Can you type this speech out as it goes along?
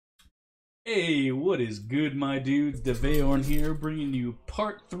Hey, what is good, my dudes? Deveorn here, bringing you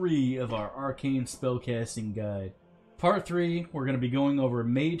part 3 of our Arcane spellcasting guide. Part 3, we're going to be going over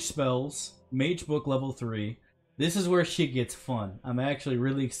mage spells, mage book level 3. This is where shit gets fun. I'm actually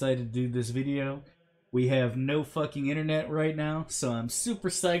really excited to do this video. We have no fucking internet right now, so I'm super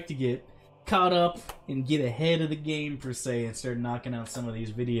psyched to get caught up and get ahead of the game, per se, and start knocking out some of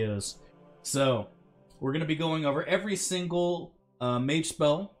these videos. So, we're going to be going over every single mage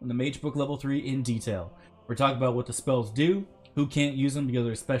spell in the mage book level 3 in detail. We're talking about what the spells do, who can't use them because of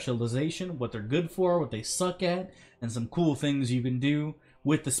their specialization, what they're good for, what they suck at, and some cool things you can do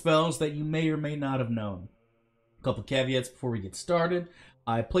with the spells that you may or may not have known. A couple caveats before we get started.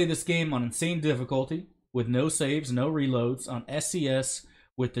 I play this game on insane difficulty with no saves, no reloads, on SCS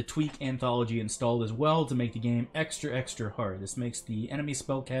with the Tweak Anthology installed as well to make the game extra hard. This makes the enemy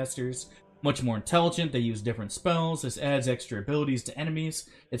spellcasters much more intelligent. They use different spells. This adds extra abilities to enemies.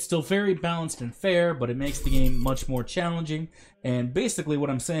 It's still very balanced and fair, but it makes the game much more challenging. And basically what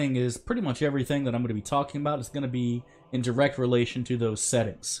I'm saying is pretty much everything that I'm going to be talking about is going to be in direct relation to those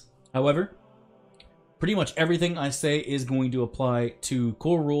settings. However, pretty much everything I say is going to apply to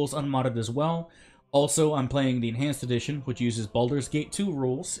core rules unmodded as well. Also, I'm playing the Enhanced Edition, which uses Baldur's Gate 2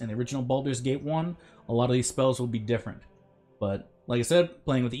 rules. In the original Baldur's Gate 1, a lot of these spells will be different. But like I said,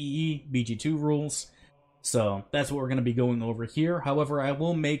 playing with EE, BG2 rules, so that's what we're going to be going over here. However, I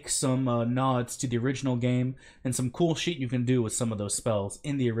will make some nods to the original game and some cool shit you can do with some of those spells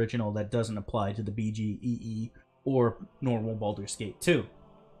in the original that doesn't apply to the BG, EE, or normal Baldur's Gate 2.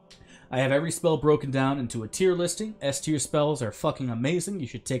 I have every spell broken down into a tier listing. S tier spells are fucking amazing. You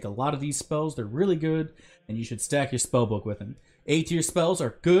should take a lot of these spells. They're really good, and you should stack your spellbook with them. A tier spells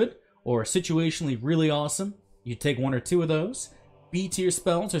are good or situationally really awesome. You take one or two of those. B tier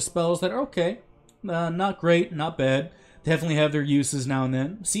spells are spells that are okay. Not great, not bad. Definitely have their uses now and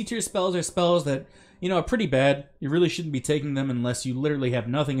then. C tier spells are spells that, are pretty bad. You really shouldn't be taking them unless you literally have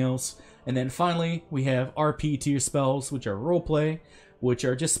nothing else. And then finally, we have RP tier spells, which are roleplay, which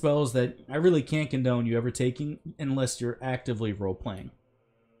are just spells that I really can't condone you ever taking unless you're actively roleplaying.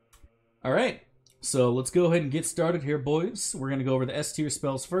 Alright, so let's go ahead and get started here, boys. We're going to go over the S tier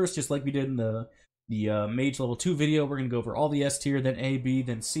spells first, just like we did in the Mage Level 2 video. We're going to go over all the S tier, then A, B,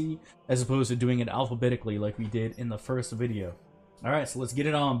 then C, as opposed to doing it alphabetically like we did in the first video. Alright, so let's get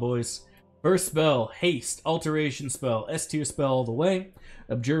it on, boys. First spell, Haste, Alteration spell, S tier spell all the way.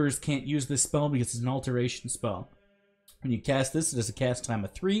 Abjurers can't use this spell because it's an alteration spell. When you cast this, it has a cast time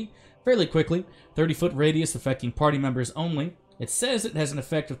of 3, fairly quickly, 30-foot radius affecting party members only. It says it has an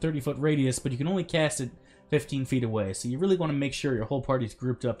effect of 30-foot radius, but you can only cast it 15 feet away, so you really want to make sure your whole party's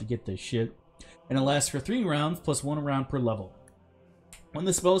grouped up to get this shit. And it lasts for 3 rounds, plus 1 round per level. When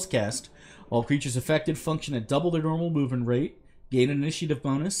the spell is cast, all creatures affected function at double their normal movement rate, gain an initiative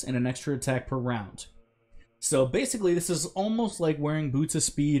bonus, and an extra attack per round. So basically, this is almost like wearing Boots of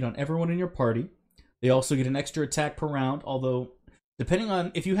Speed on everyone in your party. They also get an extra attack per round, although depending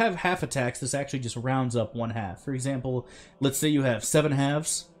on, if you have half attacks, this actually just rounds up 1 half. For example, let's say you have 7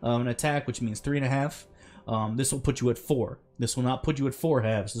 halves of an attack, which means 3.5. This will put you at 4. This will not put you at 4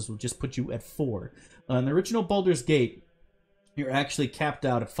 halves. This will just put you at 4. In the original Baldur's Gate, you're actually capped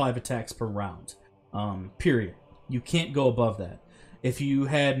out at 5 attacks per round. Period. You can't go above that. If you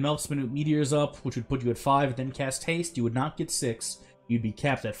had Melf's Meteors up, which would put you at 5, and then cast Haste, you would not get 6. You'd be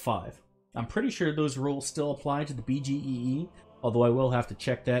capped at 5. I'm pretty sure those rules still apply to the BGEE, although I will have to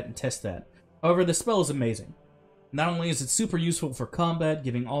check that and test that. However, the spell is amazing. Not only is it super useful for combat,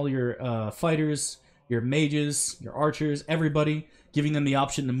 giving all your fighters, your mages, your archers, everybody, giving them the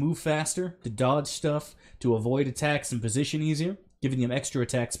option to move faster, to dodge stuff, to avoid attacks and position easier, giving them extra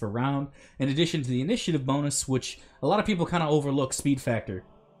attacks per round, in addition to the initiative bonus, which a lot of people kind of overlook speed factor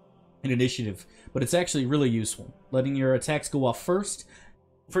in initiative, but it's actually really useful, letting your attacks go off first.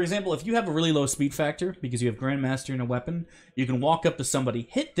 For example, if you have a really low speed factor, because you have Grandmaster in a weapon, you can walk up to somebody,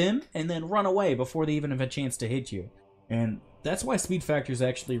 hit them, and then run away before they even have a chance to hit you. And that's why speed factor is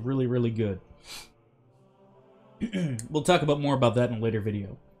actually really good. We'll talk about more about that in a later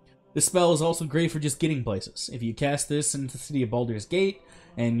video. This spell is also great for just getting places. If you cast this into the city of Baldur's Gate,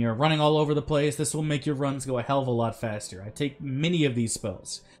 and you're running all over the place, this will make your runs go a hell of a lot faster. I take many of these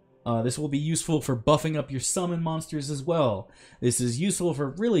spells. This will be useful for buffing up your summon monsters as well. This is useful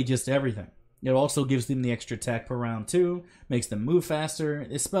for really just everything. It also gives them the extra attack per round too, makes them move faster.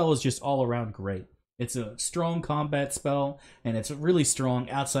 This spell is just all around great. It's a strong combat spell, and it's really strong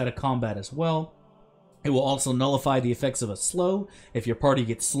outside of combat as well. It will also nullify the effects of a slow if your party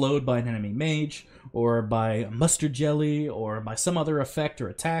gets slowed by an enemy mage, or by mustard jelly, or by some other effect or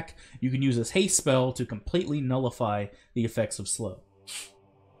attack. You can use this haste spell to completely nullify the effects of slow.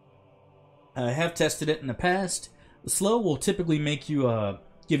 I have tested it in the past. The slow will typically make you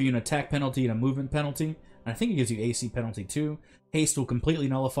give you an attack penalty and a movement penalty. And I think it gives you AC penalty too. Haste will completely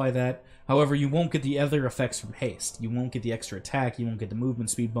nullify that. However, you won't get the other effects from Haste. You won't get the extra attack, you won't get the movement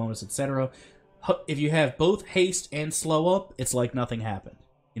speed bonus, etc. If you have both Haste and slow up, it's like nothing happened.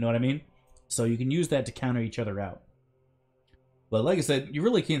 You know what I mean? So you can use that to counter each other out. But like I said, you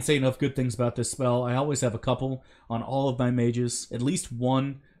really can't say enough good things about this spell. I always have a couple on all of my mages, at least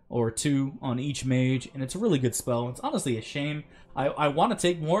one or two on each mage, and it's a really good spell. It's honestly a shame. I want to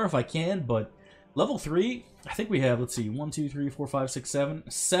take more if I can, but level 3, I think we have, let's see, 1, 2, 3, 4, 5, 6, 7.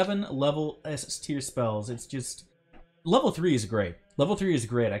 7 level S tier spells. It's just, level 3 is great. Level 3 is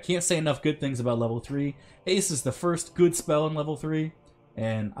great. I can't say enough good things about level 3. Haste is the first good spell in level 3,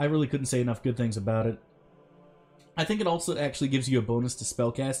 and I really couldn't say enough good things about it. I think it also actually gives you a bonus to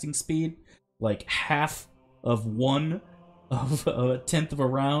spellcasting speed, like half of one of a tenth of a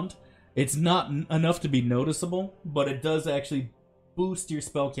round. It's not enough to be noticeable, but it does actually boost your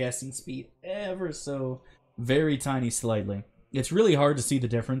spellcasting speed ever so very tiny slightly. It's really hard to see the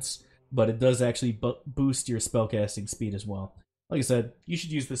difference, but it does actually boost your spellcasting speed as well. Like I said, you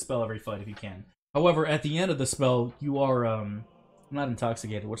should use this spell every fight if you can. However, at the end of the spell, you are, not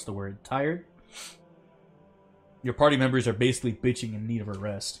intoxicated, what's the word? Tired? Your party members are basically bitching in need of a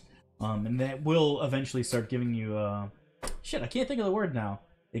rest. And that will eventually start giving you, shit, I can't think of the word now.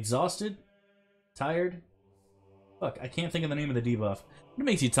 Exhausted? Tired? Fuck, I can't think of the name of the debuff. It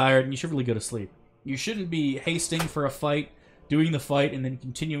makes you tired, and you should really go to sleep. You shouldn't be hasting for a fight, doing the fight, and then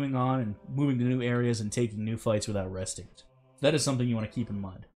continuing on and moving to new areas and taking new fights without resting. That is something you want to keep in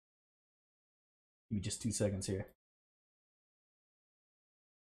mind. Give me just 2 seconds here.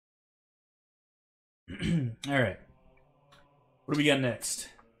 Alright. What do we got next?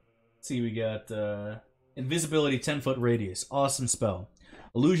 Let's see, we got Invisibility 10-foot radius. Awesome spell.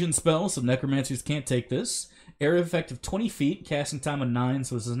 Illusion spell, so necromancers can't take this. Area effect of 20 feet, casting time of 9,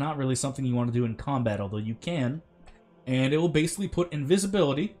 so this is not really something you want to do in combat, although you can. And it will basically put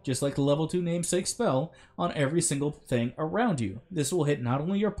invisibility, just like the level 2 namesake spell, on every single thing around you. This will hit not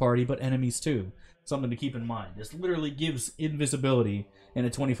only your party, but enemies too. Something to keep in mind. This literally gives invisibility in a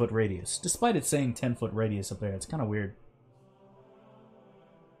 20-foot radius, despite it saying 10-foot radius up there. It's kind of weird.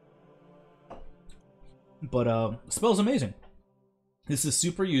 But the spell's amazing. This is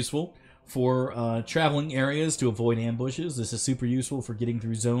super useful for traveling areas to avoid ambushes. This is super useful for getting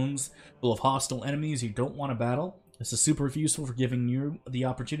through zones full of hostile enemies you don't want to battle. This is super useful for giving you the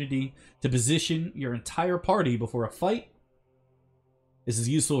opportunity to position your entire party before a fight. This is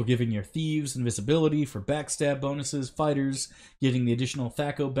useful for giving your thieves invisibility for backstab bonuses, fighters getting the additional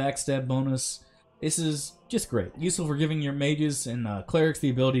Thaco backstab bonus. This is just great. Useful for giving your mages and clerics the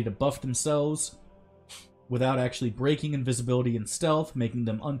ability to buff themselves without actually breaking invisibility and stealth, making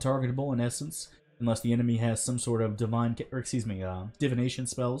them untargetable in essence, unless the enemy has some sort of divination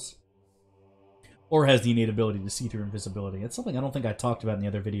spells, or has the innate ability to see through invisibility. It's something I don't think I talked about in the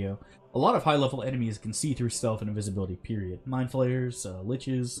other video. A lot of high-level enemies can see through stealth and invisibility, period. Mind flayers,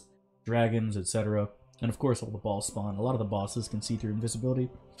 liches, dragons, etc. And of course all the boss spawn. A lot of the bosses can see through invisibility.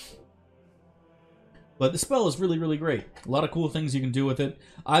 But the spell is really, really great. A lot of cool things you can do with it.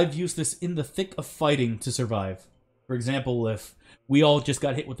 I've used this in the thick of fighting to survive. For example, if we all just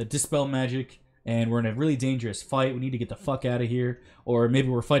got hit with a Dispel Magic and we're in a really dangerous fight, we need to get the fuck out of here. Or maybe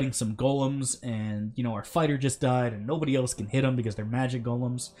we're fighting some golems and, you know, our fighter just died and nobody else can hit them because they're magic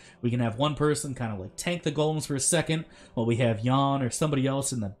golems. We can have one person kind of like tank the golems for a second while we have Jan or somebody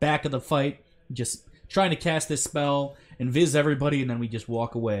else in the back of the fight just trying to cast this spell, invis everybody, and then we just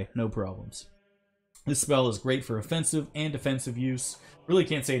walk away. No problems. This spell is great for offensive and defensive use. Really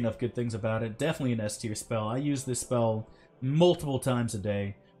can't say enough good things about it. Definitely an S tier spell. I use this spell multiple times a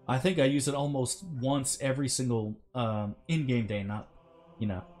day. I think I use it almost once every single in-game day. Not, you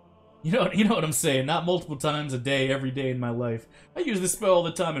know what I'm saying. Not multiple times a day, every day in my life. I use this spell all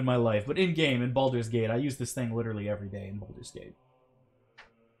the time in my life, but in-game, in Baldur's Gate, I use this thing literally every day in Baldur's Gate.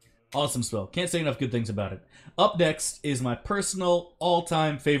 Awesome spell. Can't say enough good things about it. Up next is my personal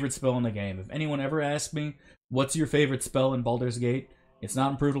all-time favorite spell in the game. If anyone ever asks me, what's your favorite spell in Baldur's Gate? It's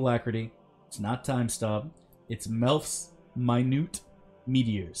not Improved Alacrity. It's not Time Stop. It's Melf's Minute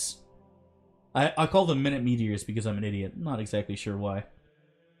Meteors. I call them Minute Meteors because I'm an idiot. I'm not exactly sure why.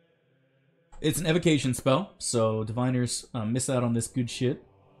 It's an evocation spell, so diviners miss out on this good shit.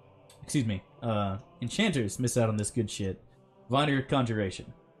 Excuse me. Enchanters miss out on this good shit. Diviner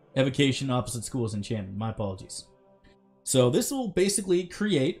Conjuration. Evocation, opposite schools, enchantment. My apologies. So this will basically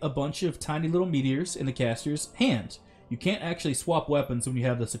create a bunch of tiny little meteors in the caster's hand. You can't actually swap weapons when you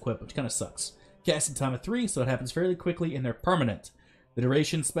have this equipped, which kind of sucks. Casting time of 3, so it happens fairly quickly, and they're permanent. The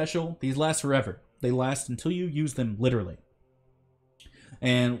duration special, these last forever. They last until you use them, literally.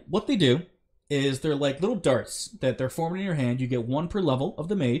 And what they do is they're like little darts that they're formed in your hand. You get 1 per level of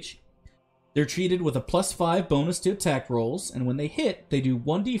the mage. They're treated with a +5 bonus to attack rolls, and when they hit, they do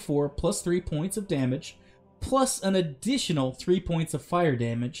 1d4 plus 3 points of damage, plus an additional 3 points of fire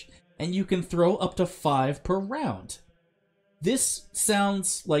damage, and you can throw up to 5 per round. This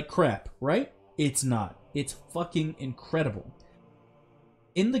sounds like crap, right? It's not. It's fucking incredible.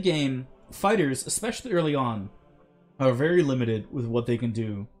 In the game, fighters, especially early on, are very limited with what they can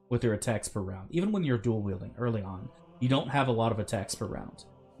do with their attacks per round. Even when you're dual wielding early on, you don't have a lot of attacks per round.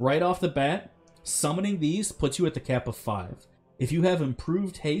 Right off the bat, summoning these puts you at the cap of 5. If you have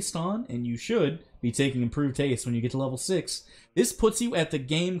improved haste on, and you should be taking improved haste when you get to level 6, this puts you at the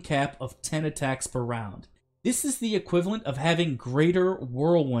game cap of 10 attacks per round. This is the equivalent of having greater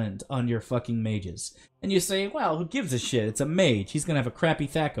whirlwind on your fucking mages. And you say, well, who gives a shit? It's a mage. He's gonna have a crappy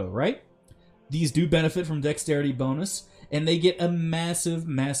thaco, right? These do benefit from dexterity bonus, and they get a massive,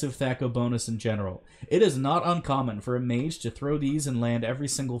 massive thaco bonus in general. It is not uncommon for a mage to throw these and land every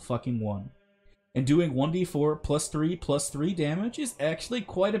single fucking one. And doing 1d4 plus 3 damage is actually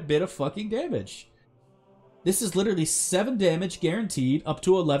quite a bit of fucking damage. This is literally 7 damage guaranteed, up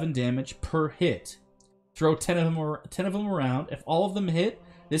to 11 damage per hit. Throw 10 of them around. If all of them hit,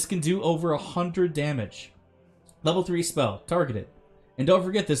 this can do over 100 damage. Level 3 spell, targeted. And don't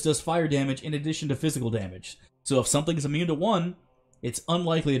forget, this does fire damage in addition to physical damage. So if something's immune to one, it's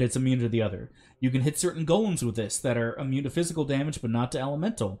unlikely that it's immune to the other. You can hit certain golems with this that are immune to physical damage but not to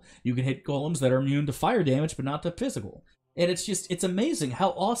elemental. You can hit golems that are immune to fire damage but not to physical. And it's amazing how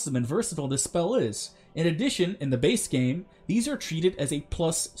awesome and versatile this spell is. In addition, in the base game, these are treated as a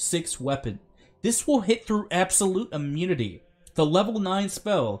 +6 weapon. This will hit through absolute immunity. The level 9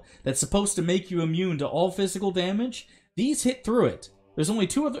 spell that's supposed to make you immune to all physical damage, these hit through it. There's only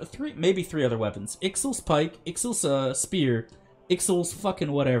maybe three other weapons. Ixil's Pike, Ixil's Spear, Ixil's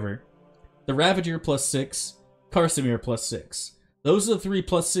fucking whatever. The Ravager +6, Karsamir +6. Those are the 3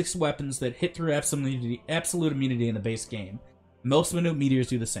 +6 weapons that hit through absolute immunity in the base game. Most minute Meteors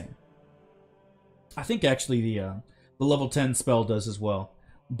do the same. I think actually the level 10 spell does as well.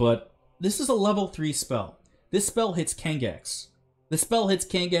 But this is a level 3 spell. This spell hits Kangax. This spell hits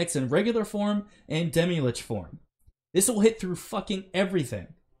Kangax in regular form and Demi-Lich form. This will hit through fucking everything.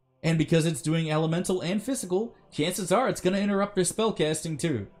 And because it's doing elemental and physical, chances are it's going to interrupt their spellcasting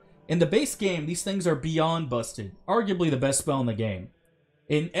too. In the base game, these things are beyond busted. Arguably the best spell in the game.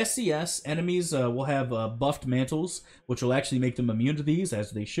 In SCS, enemies will have buffed mantles, which will actually make them immune to these,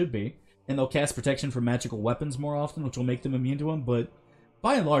 as they should be. And they'll cast protection from magical weapons more often, which will make them immune to them, but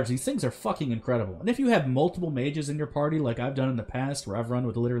by and large, these things are fucking incredible. And if you have multiple mages in your party, like I've done in the past, where I've run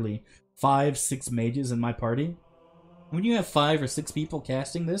with literally 5-6 mages in my party, when you have 5 or 6 people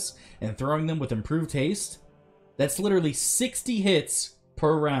casting this and throwing them with improved haste, that's literally 60 hits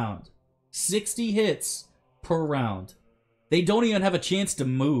per round. 60 hits per round. They don't even have a chance to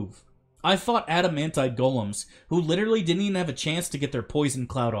move. I fought adamantite golems who literally didn't even have a chance to get their poison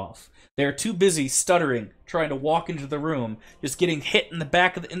cloud off. They're too busy stuttering, trying to walk into the room, just getting hit in the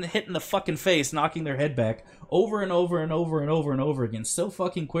back of hit in the fucking face, knocking their head back over and over and over and over and over again so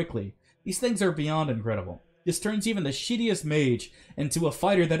fucking quickly. These things are beyond incredible. This turns even the shittiest mage into a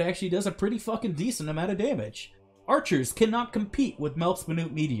fighter that actually does a pretty fucking decent amount of damage. Archers cannot compete with Melf's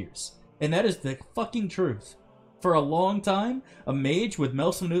minute Meteors, and that is the fucking truth. For a long time, a mage with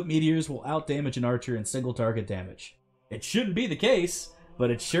Melf's minute Meteors will outdamage an archer in single target damage. It shouldn't be the case,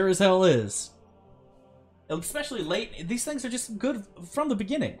 but it sure as hell is. Especially late, these things are just good from the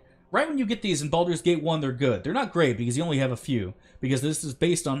beginning. Right when you get these in Baldur's Gate 1, they're good. They're not great because you only have a few, because this is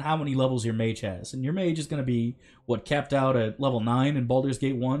based on how many levels your mage has. And your mage is going to be, capped out at level 9 in Baldur's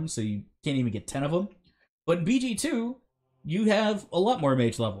Gate 1, so you can't even get 10 of them. But in BG2, you have a lot more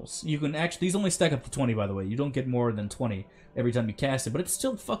mage levels. You can actually, these only stack up to 20, by the way. You don't get more than 20 every time you cast it, but it's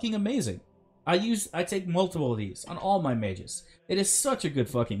still fucking amazing. I take multiple of these on all my mages. It is such a good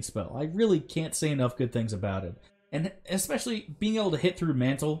fucking spell. I really can't say enough good things about it. And especially being able to hit through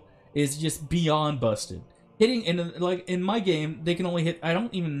Mantle is just beyond busted. Hitting in my game, they can only hit. I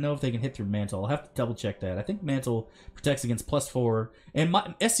don't even know if they can hit through Mantle. I'll have to double check that. I think Mantle protects against +4, and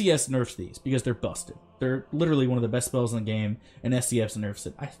my SCS nerfs these because they're busted. They're literally one of the best spells in the game, and SCS nerfs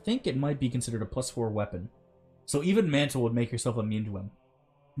it. I think it might be considered a +4 weapon, so even Mantle would make yourself immune to him.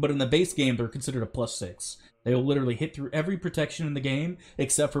 But in the base game, they're considered a +6. They will literally hit through every protection in the game,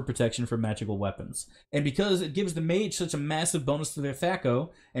 except for protection from magical weapons. And because it gives the mage such a massive bonus to their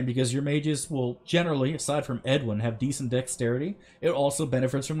thaco, and because your mages will generally, aside from Edwin, have decent dexterity, it also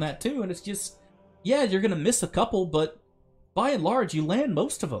benefits from that too. And it's just, yeah, you're going to miss a couple, but by and large, you land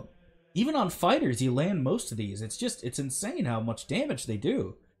most of them. Even on fighters, you land most of these. It's insane how much damage they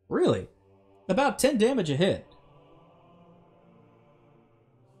do. Really. About 10 damage a hit.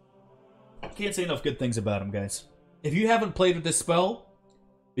 Can't say enough good things about them, guys. If you haven't played with this spell,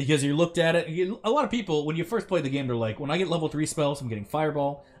 because you looked at it, a lot of people, when you first play the game, they're like, when I get level 3 spells, I'm getting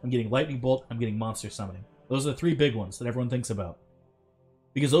Fireball, I'm getting Lightning Bolt, I'm getting Monster Summoning. Those are the 3 big ones that everyone thinks about.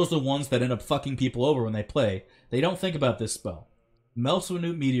 Because those are the ones that end up fucking people over when they play. They don't think about this spell. Melf's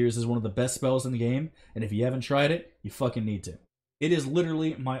Meteors is one of the best spells in the game, and if you haven't tried it, you fucking need to. It is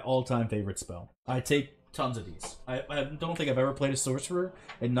literally my all-time favorite spell. I take tons of these. I don't think I've ever played a sorcerer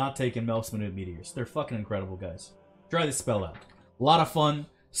and not taken Melf's Meteors. They're fucking incredible, guys. Try this spell out. A lot of fun,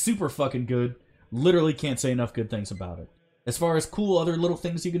 super fucking good. Literally can't say enough good things about it. As far as cool other little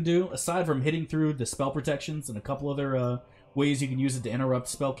things you can do, aside from hitting through the spell protections and a couple other ways you can use it to interrupt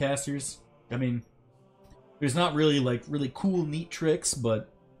spellcasters, I mean, there's not really, like, really cool, neat tricks,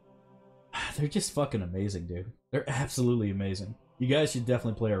 but they're just fucking amazing, dude. They're absolutely amazing. You guys should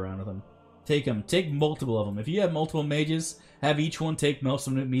definitely play around with them. Take them. Take multiple of them. If you have multiple mages, have each one take Melf's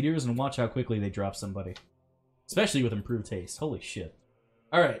Meteors and watch how quickly they drop somebody. Especially with improved haste. Holy shit.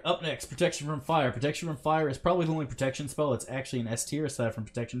 Alright, up next, Protection from Fire. Protection from Fire is probably the only protection spell that's actually an S tier aside from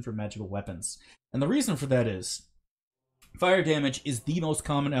Protection from Magical Weapons. And the reason for that is, fire damage is the most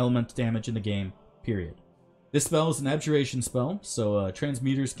common element damage in the game, period. This spell is an abjuration spell, so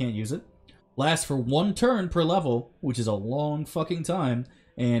transmuters can't use it. Lasts for 1 turn per level, which is a long fucking time,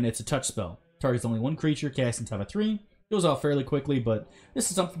 and it's a touch spell. Targets only 1 creature, casting time of 3. Goes off fairly quickly, but this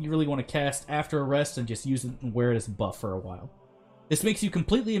is something you really want to cast after a rest and just use it and wear it as a buff for a while. This makes you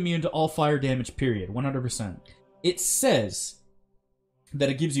completely immune to all fire damage, period, 100%. It says that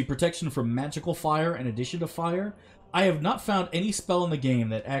it gives you protection from magical fire in addition to fire. I have not found any spell in the game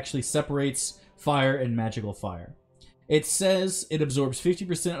that actually separates fire and magical fire. It says it absorbs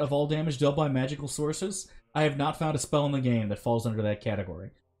 50% of all damage dealt by magical sources. I have not found a spell in the game that falls under that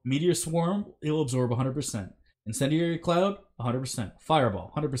category. Meteor Swarm, it'll absorb 100%. Incendiary Cloud, 100%.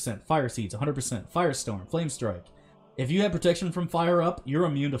 Fireball, 100%. Fire Seeds, 100%. Firestorm, Flame Strike. If you have protection from fire up, you're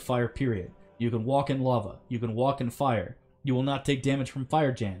immune to fire, period. You can walk in lava. You can walk in fire. You will not take damage from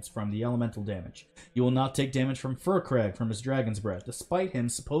Fire Giants, from the elemental damage. You will not take damage from Furcrag, from his Dragon's Breath, despite him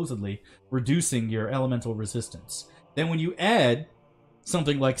supposedly reducing your elemental resistance. Then when you add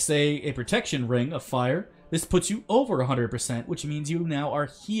something like, say, a protection ring of fire, this puts you over 100%, which means you now are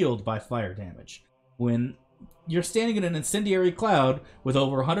healed by fire damage. When you're standing in an incendiary cloud with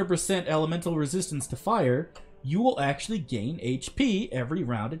over 100% elemental resistance to fire, you will actually gain HP every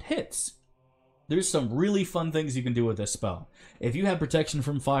round it hits. There's some really fun things you can do with this spell. If you have protection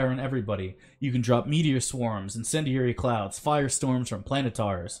from fire on everybody, you can drop Meteor Swarms, Incendiary Clouds, Firestorms from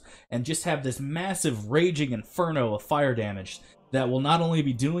Planetars, and just have this massive raging inferno of fire damage that will not only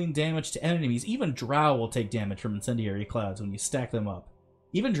be doing damage to enemies, even Drow will take damage from Incendiary Clouds when you stack them up.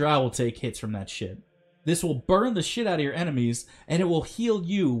 Even Drow will take hits from that shit. This will burn the shit out of your enemies, and it will heal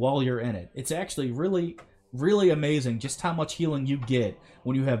you while you're in it. It's actually really amazing just how much healing you get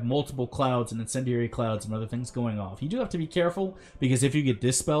when you have multiple clouds and incendiary clouds and other things going off. You do have to be careful, because if you get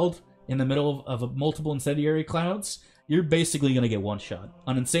dispelled in the middle of multiple incendiary clouds, you're basically going to get one shot.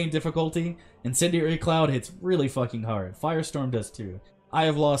 On insane difficulty, incendiary cloud hits really fucking hard. Firestorm does too. I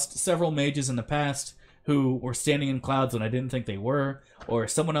have lost several mages in the past who were standing in clouds when I didn't think they were, or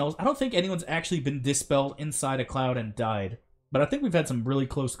someone else. I don't think anyone's actually been dispelled inside a cloud and died, but I think we've had some really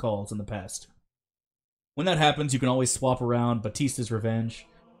close calls in the past. When that happens, you can always swap around Batista's Revenge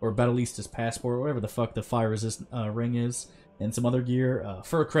or Batalista's Passport, or whatever the fuck the fire resist ring is, and some other gear.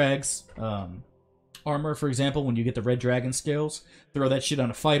 Furcrag's armor, for example, when you get the red dragon scales, throw that shit on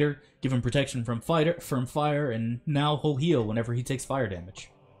a fighter, give him protection from fire, and now he'll heal whenever he takes fire damage.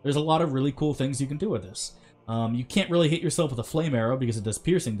 There's a lot of really cool things you can do with this. You can't really hit yourself with a flame arrow because it does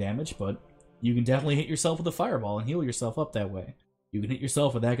piercing damage, but you can definitely hit yourself with a fireball and heal yourself up that way. You can hit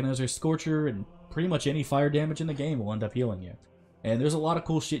yourself with Agonizer's Scorcher, and pretty much any fire damage in the game will end up healing you. And there's a lot of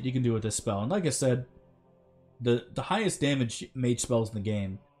cool shit you can do with this spell. And like I said, the highest damage mage spells in the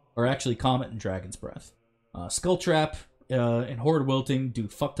game are actually Comet and Dragon's Breath. Skull Trap and Horde Wilting do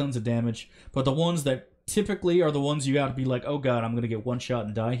fuck tons of damage, but the ones that typically are the ones you gotta be like, oh god, I'm gonna get one shot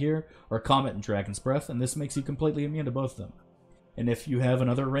and die here, are Comet and Dragon's Breath, and this makes you completely immune to both of them. And if you have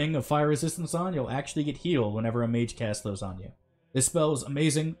another ring of fire resistance on, you'll actually get healed whenever a mage casts those on you. This spell is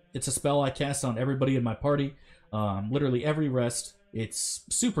amazing. It's a spell I cast on everybody in my party, literally every rest. It's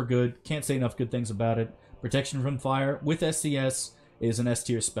super good. Can't say enough good things about it. Protection from Fire with SCS is an S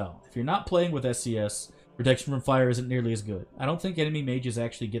tier spell. If you're not playing with SCS, Protection from Fire isn't nearly as good. I don't think enemy mages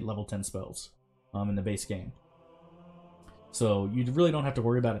actually get level 10 spells in the base game. So you really don't have to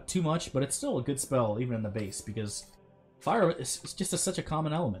worry about it too much, but it's still a good spell even in the base because fire is just such a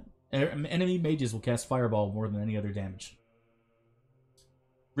common element. Enemy mages will cast Fireball more than any other damage.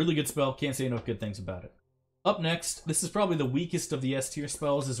 Really good spell, can't say enough good things about it. Up next, this is probably the weakest of the S tier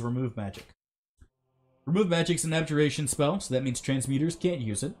spells, is Remove Magic. Remove Magic's an abjuration spell, so that means transmuters can't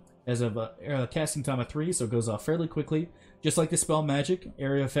use it. As of casting time of 3, so it goes off fairly quickly. Just like Dispel Magic,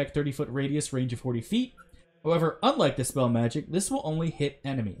 area effect 30-foot radius, range of 40 feet. However, unlike Dispel Magic, this will only hit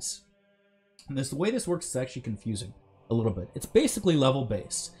enemies. And the way this works is actually confusing a little bit. It's basically level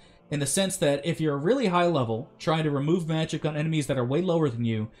based, in the sense that if you're really high level, trying to remove magic on enemies that are way lower than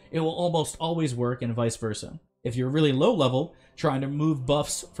you, it will almost always work, and vice versa. If you're really low level, trying to remove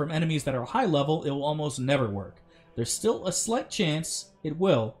buffs from enemies that are high level, it will almost never work. There's still a slight chance it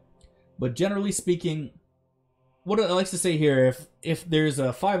will, but generally speaking, what I like to say here, if there's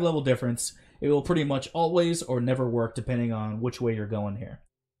a 5-level difference, it will pretty much always or never work depending on which way you're going here.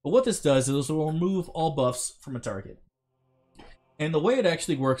 But what this does is it will remove all buffs from a target. And the way it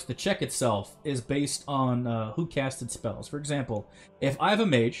actually works, the check itself, is based on who casted spells. For example, if I have a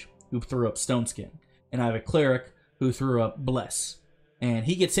mage who threw up Stone Skin, and I have a cleric who threw up Bless, and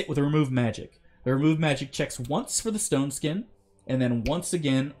he gets hit with a Remove Magic. The Remove Magic checks once for the Stone Skin, and then once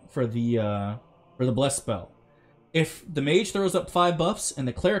again for the Bless spell. If the mage throws up 5 buffs and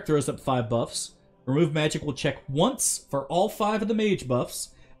the cleric throws up 5 buffs, Remove Magic will check once for all 5 of the mage buffs,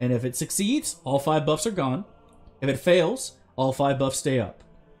 and if it succeeds, all 5 buffs are gone. If it fails, all 5 buffs stay up.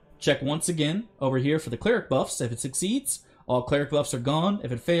 Check once again over here for the cleric buffs. If it succeeds, all cleric buffs are gone.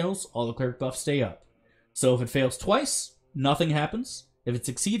 If it fails, all the cleric buffs stay up. So if it fails twice, nothing happens. If it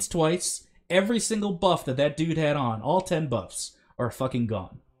succeeds twice, every single buff that dude had on, all 10 buffs, are fucking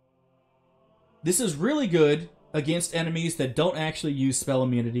gone. This is really good against enemies that don't actually use spell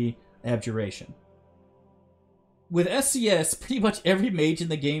immunity abjuration. With SCS, pretty much every mage in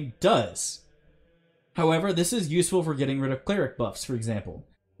the game does. However, this is useful for getting rid of cleric buffs, for example.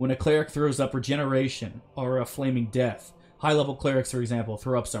 When a cleric throws up Regeneration or a Flaming Death, high-level clerics, for example,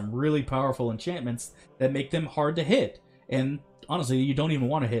 throw up some really powerful enchantments that make them hard to hit. And honestly, you don't even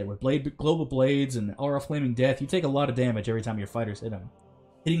want to hit. With Global Blades and Aura Flaming Death, you take a lot of damage every time your fighters hit them.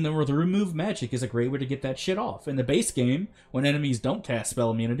 Hitting them with Remove Magic is a great way to get that shit off. In the base game, when enemies don't cast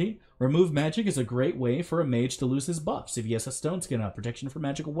spell immunity, Remove Magic is a great way for a mage to lose his buffs if he has a Stone Skin up, protection from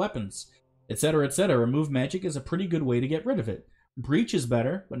magical weapons, etc., etc. Remove Magic is a pretty good way to get rid of it. Breach is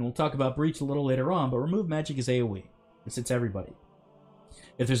better, and we'll talk about Breach a little later on, but Remove Magic is AoE. It hits everybody.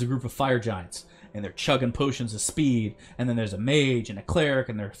 If there's a group of fire giants, and they're chugging potions of speed, and then there's a mage and a cleric,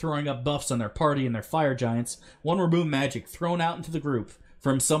 and they're throwing up buffs on their party and their fire giants, one Remove Magic thrown out into the group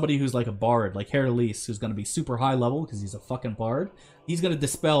from somebody who's like a bard, like Herdelise, who's going to be super high level because he's a fucking bard, he's going to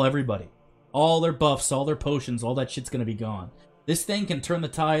dispel everybody. All their buffs, all their potions, all that shit's going to be gone. This thing can turn the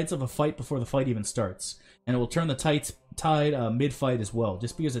tides of a fight before the fight even starts. And it will turn the tide mid-fight as well,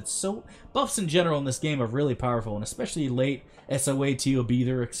 just because it's so... Buffs in general in this game are really powerful, and especially late SOA TOB,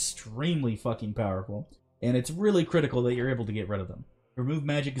 they're extremely fucking powerful. And it's really critical that you're able to get rid of them. Remove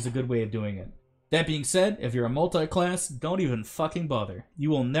Magic is a good way of doing it. That being said, if you're a multi-class, don't even fucking bother. You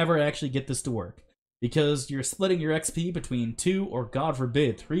will never actually get this to work, because you're splitting your XP between 2 or, God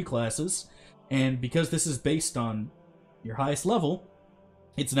forbid, 3 classes, and because this is based on your highest level,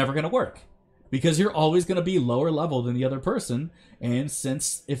 it's never going to work. Because you're always going to be lower level than the other person, and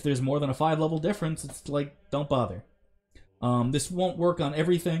since if there's more than a 5-level difference, it's like, don't bother. This won't work on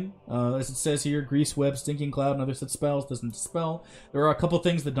everything. As it says here, Grease Web, Stinking Cloud, and other such spells doesn't dispel. There are a couple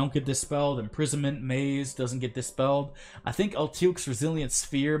things that don't get dispelled. Imprisonment, Maze doesn't get dispelled. I think Altuk's Resilient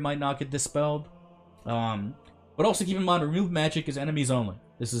Sphere might not get dispelled. But also keep in mind, Remove Magic is enemies only.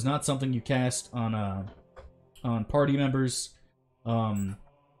 This is not something you cast on party members.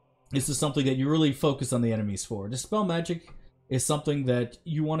 This is something that you really focus on the enemies for. Dispel Magic is something that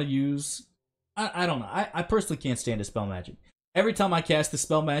you want to use. I don't know. I personally can't stand Dispel Magic. Every time I cast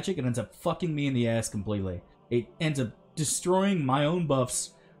Dispel Magic, it ends up fucking me in the ass completely. It ends up destroying my own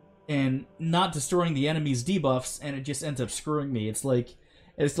buffs and not destroying the enemy's debuffs, and it just ends up screwing me. It's like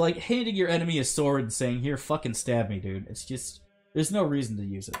handing your enemy a sword and saying, "Here, fucking stab me, dude." It's just, there's no reason to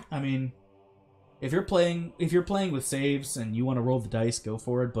use it. I mean, if you're playing with saves and you want to roll the dice, go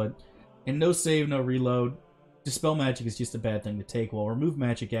for it, but in no save, no reload, Dispel Magic is just a bad thing to take, while Remove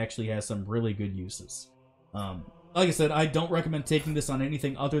Magic actually has some really good uses. Like I said, I don't recommend taking this on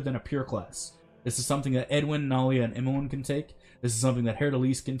anything other than a pure class. This is something that Edwin, Nalia, and Imoen can take. This is something that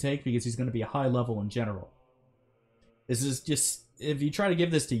Herdelise can take because he's going to be a high level in general. This is just, if you try to give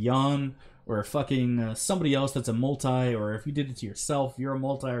this to Jan or fucking somebody else that's a multi, or if you did it to yourself, you're a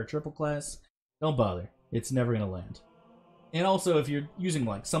multi or triple class, don't bother. It's never going to land. And also, if you're using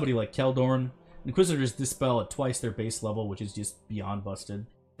like somebody like Keldorn, Inquisitors dispel at twice their base level, which is just beyond busted.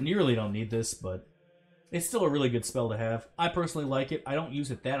 And you really don't need this, but it's still a really good spell to have. I personally like it. I don't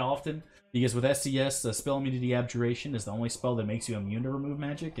use it that often, because with SCS, the Spell Immunity Abjuration is the only spell that makes you immune to remove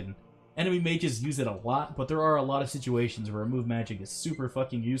magic, and enemy mages use it a lot, but there are a lot of situations where remove magic is super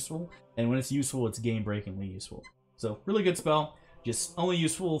fucking useful, and when it's useful, it's game-breakingly useful. So, really good spell. Just only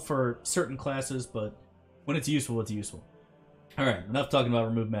useful for certain classes, but when it's useful, it's useful. Alright, enough talking about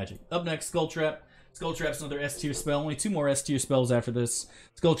remove magic. Up next, Skull Trap. Skull Trap's another S-tier spell. Only 2 more S-tier spells after this.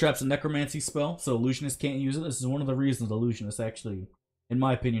 Skull Trap's a necromancy spell, so illusionists can't use it. This is one of the reasons illusionists actually, in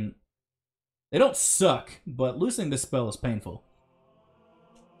my opinion, they don't suck, but losing this spell is painful.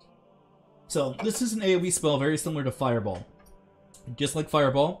 So, this is an AoE spell very similar to Fireball. Just like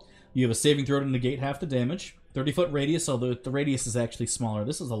Fireball, you have a saving throw to negate half the damage. 30-foot radius, although the radius is actually smaller.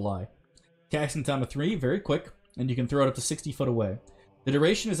 This is a lie. Casting time of 3, very quick, and you can throw it up to 60 foot away. The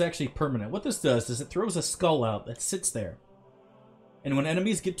duration is actually permanent. What this does is it throws a skull out that sits there. And when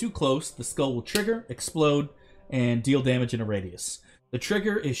enemies get too close, the skull will trigger, explode, and deal damage in a radius. The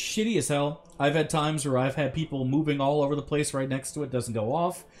trigger is shitty as hell. I've had times where I've had people moving all over the place right next to it, doesn't go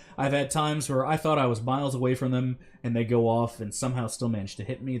off. I've had times where I thought I was miles away from them, and they go off and somehow still manage to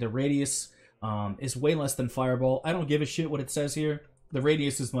hit me. The radius is way less than Fireball. I don't give a shit what it says here. The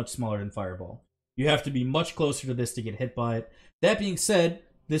radius is much smaller than Fireball. You have to be much closer to this to get hit by it. That being said,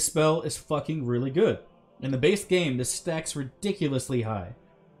 this spell is fucking really good. In the base game, this stacks ridiculously high.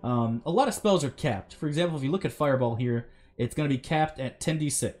 A lot of spells are capped. For example, if you look at Fireball here, it's going to be capped at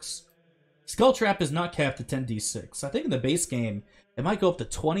 10d6. Skull Trap is not capped at 10d6. I think in the base game, it might go up to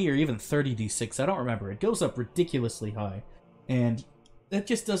 20 or even 30d6. I don't remember. It goes up ridiculously high. And that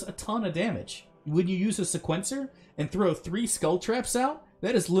just does a ton of damage. When you use a sequencer and throw 3 Skull Traps out,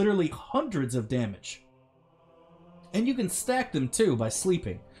 that is literally hundreds of damage. And you can stack them too by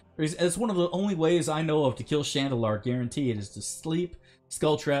sleeping. It's one of the only ways I know of to kill Chandelar, guaranteed, is to sleep,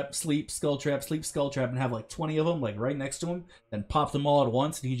 Skull Trap, sleep, Skull Trap, sleep, Skull Trap, and have like 20 of them like right next to him, then pop them all at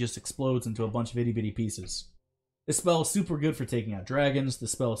once, and he just explodes into a bunch of itty-bitty pieces. This spell is super good for taking out dragons.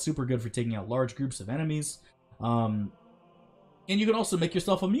 This spell is super good for taking out large groups of enemies. And you can also make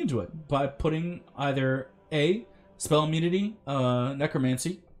yourself immune to it by putting either A, Spell Immunity,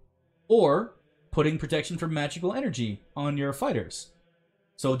 Necromancy, or putting Protection from Magical Energy on your fighters.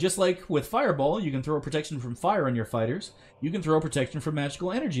 So just like with Fireball, you can throw Protection from Fire on your fighters, you can throw Protection from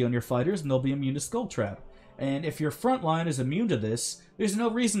Magical Energy on your fighters, and they'll be immune to Skull Trap. And if your front line is immune to this, there's no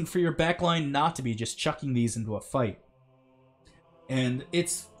reason for your back line not to be just chucking these into a fight. And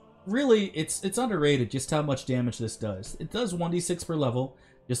it's really, it's underrated just how much damage this does. It does 1d6 per level,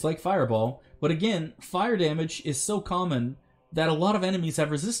 just like Fireball, but again, fire damage is so common that a lot of enemies have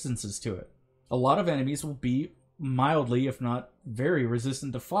resistances to it. A lot of enemies will be mildly, if not very,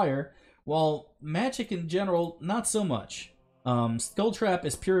 resistant to fire, while magic in general, not so much. Skull Trap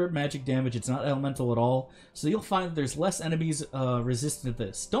is pure magic damage, it's not elemental at all, so you'll find that there's less enemies resistant to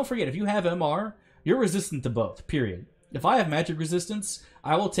this. Don't forget, if you have MR, you're resistant to both, period. If I have magic resistance,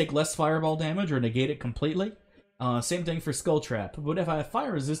 I will take less Fireball damage or negate it completely. Same thing for Skull Trap, but if I have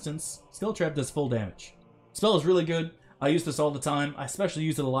fire resistance, Skull Trap does full damage. Spell is really good. I use this all the time. I especially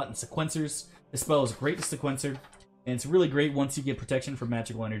use it a lot in sequencers. This spell is great to sequencer, and it's really great once you get protection from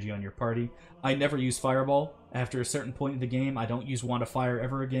magical energy on your party. I never use Fireball. After a certain point in the game, I don't use Wand of Fire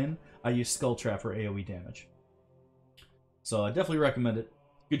ever again. I use Skull Trap for AoE damage. So I definitely recommend it.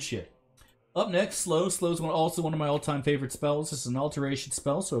 Good shit. Up next, Slow. Slow is also one of my all-time favorite spells. This is an alteration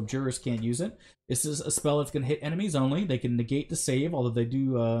spell, so Abjurers can't use it. This is a spell that's going to hit enemies only. They can negate the save, although they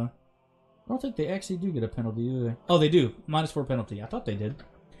do, I don't think they actually do get a penalty either. Oh, they do. -4 penalty. I thought they did.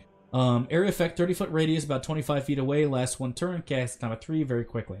 Area effect, 30-foot radius, about 25 feet away, lasts 1 turn, cast time of 3 very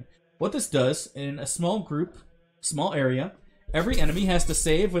quickly. What this does, in a small group, small area, every enemy has to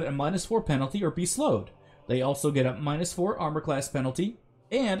save with a -4 penalty or be slowed. They also get a -4 armor class penalty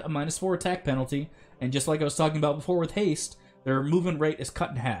and a -4 attack penalty, and just like I was talking about before with Haste, their movement rate is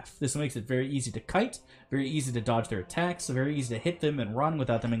cut in half. This makes it very easy to kite, very easy to dodge their attacks, very easy to hit them and run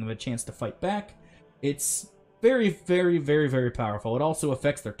without them having a chance to fight back. It's very, very, very, very powerful. It also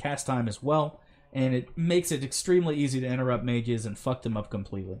affects their cast time as well, and it makes it extremely easy to interrupt mages and fuck them up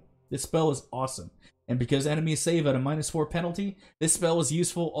completely. This spell is awesome, and because enemies save at a -4 penalty, this spell is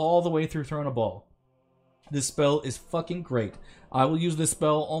useful all the way through Throne of Ball. This spell is fucking great. I will use this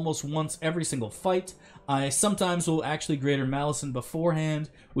spell almost once every single fight. I sometimes will actually Greater Malison beforehand,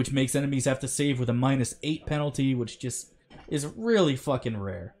 which makes enemies have to save with a -8 penalty, which just is really fucking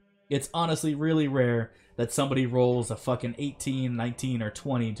rare. It's honestly really rare that somebody rolls a fucking 18, 19, or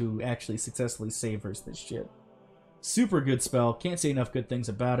 20 to actually successfully save versus this shit. Super good spell. Can't say enough good things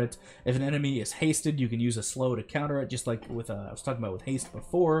about it. If an enemy is hasted, you can use a slow to counter it, just like with I was talking about with haste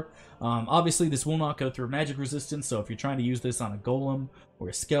before. Obviously, this will not go through magic resistance, so if you're trying to use this on a golem or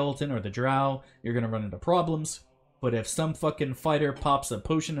a skeleton or the drow, you're going to run into problems. But if some fucking fighter pops a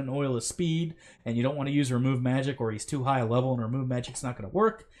potion and oil of speed, and you don't want to use remove magic, or he's too high a level and remove magic's not going to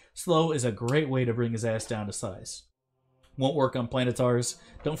work, slow is a great way to bring his ass down to size. Won't work on planetars.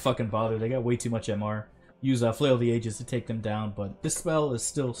 Don't fucking bother. They got way too much MR. Use Flail of the Ages to take them down, but this spell is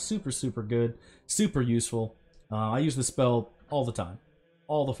still super, super good. Super useful. I use this spell all the time.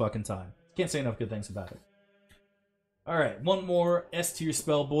 All the fucking time. Can't say enough good things about it. Alright, one more S tier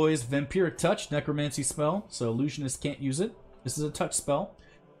spell, boys. Vampiric Touch, Necromancy spell, so illusionists can't use it. This is a touch spell.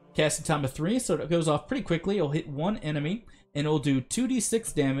 Casting time of 3, so it goes off pretty quickly. It'll hit one enemy, and it'll do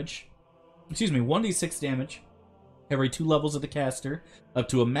 2d6 damage. Excuse me, 1d6 damage every 2 levels of the caster, up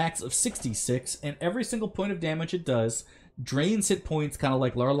to a max of 66, and every single point of damage it does drains hit points, kind of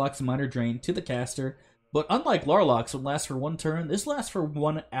like Larlock's Minor Drain, to the caster. But unlike Larlock's, would last for 1 turn, this lasts for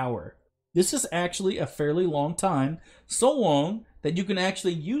 1 hour. This is actually a fairly long time, so long that you can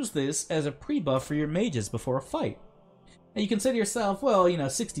actually use this as a pre-buff for your mages before a fight. And you can say to yourself, well,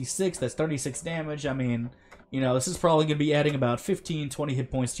 66, that's 36 damage, I mean, this is probably going to be adding about 15, 20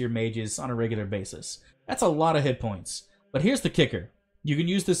 hit points to your mages on a regular basis. That's a lot of hit points. But here's the kicker. You can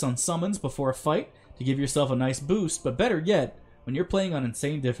use this on summons before a fight to give yourself a nice boost, but better yet, when you're playing on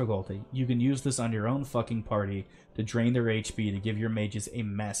insane difficulty, you can use this on your own fucking party to drain their HP to give your mages a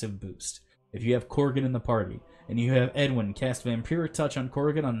massive boost. If you have Corgan in the party, and you have Edwin cast Vampiric Touch on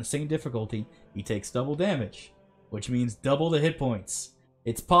Corgan on insane difficulty, he takes double damage, which means double the hit points.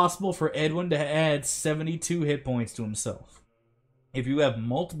 It's possible for Edwin to add 72 hit points to himself. If you have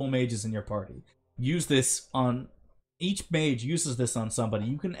multiple mages in your party, use this on... Each mage uses this on somebody.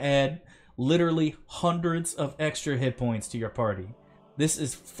 You can add literally hundreds of extra hit points to your party. This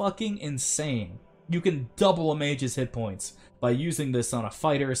is fucking insane. You can double a mage's hit points by using this on a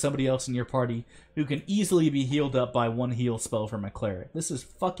fighter or somebody else in your party who can easily be healed up by one heal spell from a cleric. This is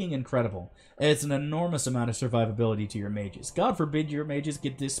fucking incredible. It adds an enormous amount of survivability to your mages. God forbid your mages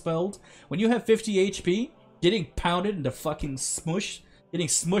get dispelled. When you have 50 HP, getting pounded into fucking smush, getting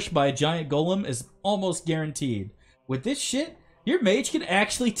smushed by a giant golem is almost guaranteed. With this shit, your mage can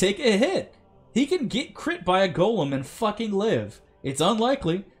actually take a hit. He can get crit by a golem and fucking live. It's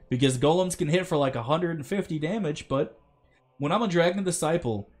unlikely, because golems can hit for like 150 damage, but when I'm a Dragon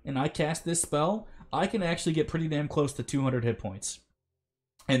Disciple and I cast this spell, I can actually get pretty damn close to 200 hit points.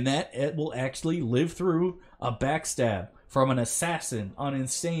 And that it will actually live through a backstab from an assassin on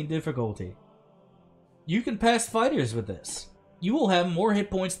insane difficulty. You can pass fighters with this. You will have more hit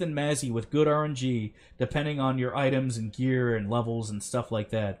points than Mazzy with good RNG, depending on your items and gear and levels and stuff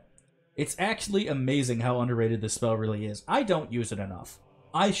like that. It's actually amazing how underrated this spell really is. I don't use it enough.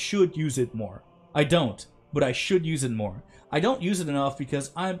 I should use it more. I don't, but I should use it more. I don't use it enough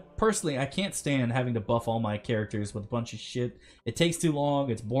because I can't stand having to buff all my characters with a bunch of shit. It takes too long,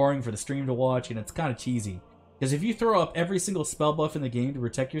 it's boring for the stream to watch, and it's kind of cheesy. Because if you throw up every single spell buff in the game to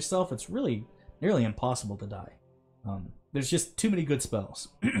protect yourself, it's really nearly impossible to die. There's just too many good spells.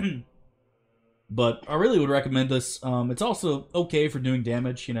 But I really would recommend this. It's also okay for doing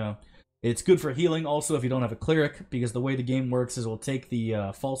damage, It's good for healing also if you don't have a cleric, because the way the game works is it will take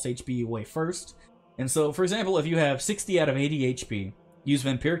the false HP away first. And so, for example, if you have 60 out of 80 HP, use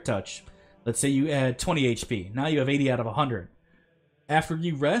Vampiric Touch. Let's say you add 20 HP. Now you have 80 out of 100. After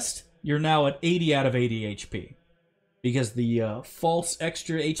you rest, you're now at 80 out of 80 HP. Because the false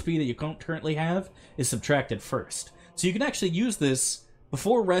extra HP that you currently have is subtracted first. So you can actually use this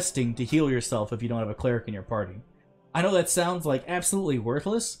before resting to heal yourself if you don't have a cleric in your party. I know that sounds like absolutely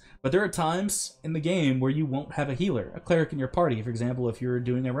worthless, but there are times in the game where you won't have a healer, a cleric in your party. For example, if you're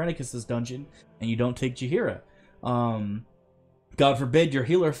doing Irenicus' dungeon and you don't take Jaheira. God forbid your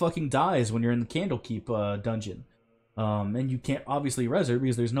healer fucking dies when you're in the Candlekeep dungeon. And you can't obviously res her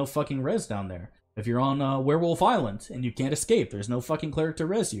because there's no fucking res down there. If you're on Werewolf Island and you can't escape, there's no fucking cleric to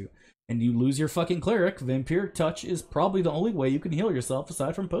res you. And you lose your fucking cleric, Vampiric Touch is probably the only way you can heal yourself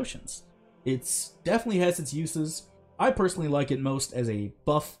aside from potions. It's definitely has its uses. I personally like it most as a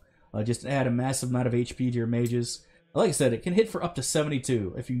buff, just to add a massive amount of HP to your mages. Like I said, it can hit for up to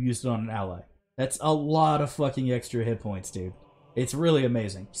 72 if you use it on an ally. That's a lot of fucking extra hit points, dude. It's really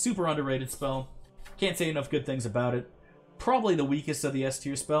amazing. Super underrated spell. Can't say enough good things about it. Probably the weakest of the S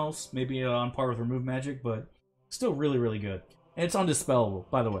tier spells, maybe on par with Remove Magic, but still really, really good. And it's undispellable,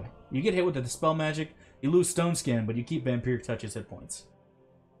 by the way. You get hit with the Dispel Magic, you lose Stone Skin, but you keep Vampiric Touch's hit points.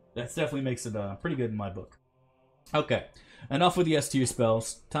 That definitely makes it pretty good in my book. Okay, enough with the S tier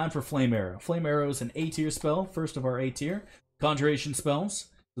spells. Time for Flame Arrow. Flame Arrow is an A tier spell, first of our A tier conjuration spells.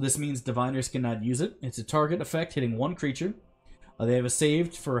 So this means diviners cannot use it. It's a target effect hitting one creature. They have a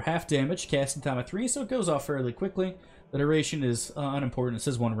saved for half damage, casting time of 3, so it goes off fairly quickly. The duration is unimportant. It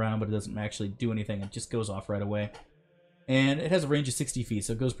says 1 round, but it doesn't actually do anything. It just goes off right away. And it has a range of 60 feet,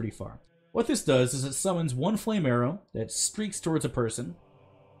 so it goes pretty far. What this does is it summons one flame arrow that streaks towards a person,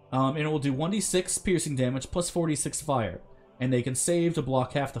 and it will do 1d6 piercing damage plus 46 fire. And they can save to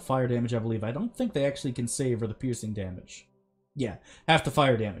block half the fire damage, I believe. I don't think they actually can save for the piercing damage. Yeah, half the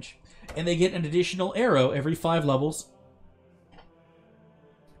fire damage. And they get an additional arrow every 5 levels.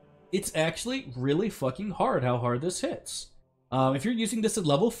 It's actually really fucking hard how hard this hits. If you're using this at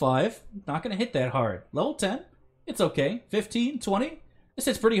level 5, not going to hit that hard. Level 10, it's okay. 15, 20, this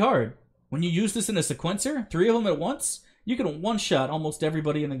hits pretty hard. When you use this in a sequencer, 3 of them at once, you can one-shot almost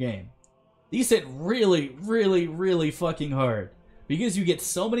everybody in the game. These hit really, really, really fucking hard. Because you get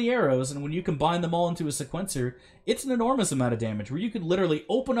so many arrows, and when you combine them all into a sequencer, it's an enormous amount of damage, where you could literally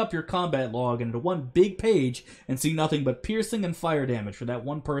open up your combat log into one big page and see nothing but piercing and fire damage for that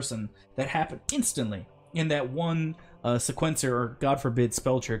one person that happened instantly in that one sequencer, or God forbid,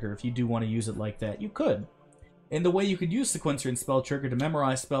 spell trigger. If you do want to use it like that, you could. And the way you could use sequencer and spell trigger to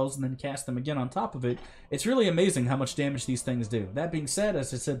memorize spells and then cast them again on top of it, it's really amazing how much damage these things do. That being said,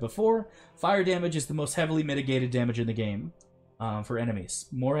 as I said before, fire damage is the most heavily mitigated damage in the game. For enemies.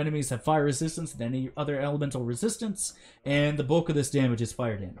 More enemies have fire resistance than any other elemental resistance, and the bulk of this damage is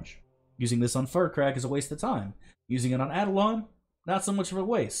fire damage. Using this on Furcrack is a waste of time. Using it on Adelon, not so much of a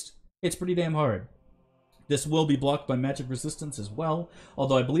waste. It's pretty damn hard. This will be blocked by magic resistance as well,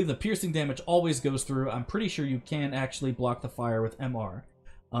 although I believe the piercing damage always goes through. I'm pretty sure you can actually block the fire with MR.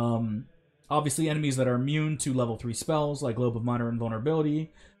 Obviously, enemies that are immune to level 3 spells, like Globe of Minor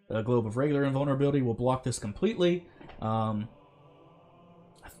Invulnerability, Globe of Regular Invulnerability, will block this completely.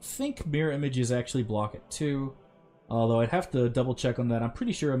 I think mirror images actually block it too, although I'd have to double check on that. I'm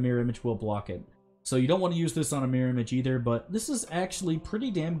pretty sure a mirror image will block it. So you don't want to use this on a mirror image either, but this is actually pretty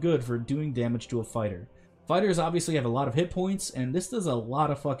damn good for doing damage to a fighter. Fighters obviously have a lot of hit points, and this does a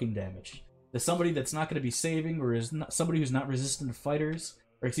lot of fucking damage. To somebody that's not going to be saving, or is not, somebody who's not resistant to fighters,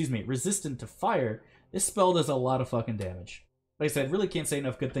 or excuse me, resistant to fire, this spell does a lot of fucking damage. Like I said, really can't say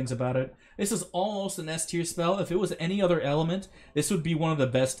enough good things about it. This is almost an S-tier spell. If it was any other element, this would be one of the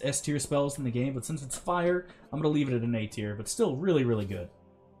best S-tier spells in the game, but since it's fire, I'm going to leave it at an A-tier, but still really, really good.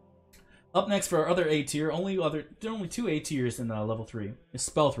 Up next for our other A-tier, there are only 2 A-tiers in level 3, is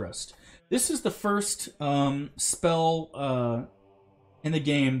Spell Thrust. This is the first spell in the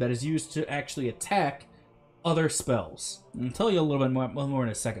game that is used to actually attack other spells. I'll tell you a little bit more in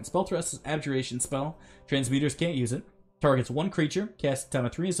a second. Spell Thrust is an abjuration spell. Transmuters can't use it. Targets one creature, casts time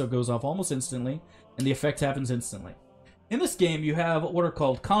of 3, so it goes off almost instantly, and the effect happens instantly. In this game, you have what are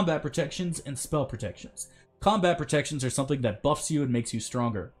called combat protections and spell protections. Combat protections are something that buffs you and makes you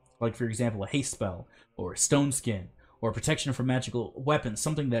stronger, like for example a haste spell, or stone skin, or protection from magical weapons,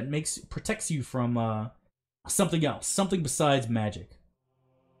 something that protects you from something else, something besides magic.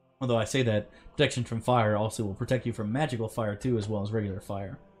 Although I say that protection from fire also will protect you from magical fire too, as well as regular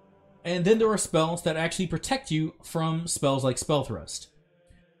fire. And then there are spells that actually protect you from spells like Spell Thrust.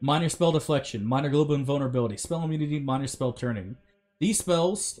 Minor Spell Deflection, Minor Global Invulnerability, Spell Immunity, Minor Spell Turning. These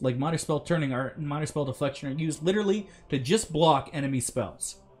spells, like Minor Spell Turning and Minor Spell Deflection, are used literally to just block enemy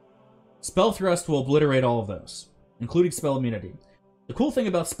spells. Spell Thrust will obliterate all of those, including Spell Immunity. The cool thing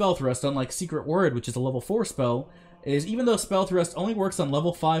about Spell Thrust, unlike Secret Word, which is a level 4 spell, is even though Spell Thrust only works on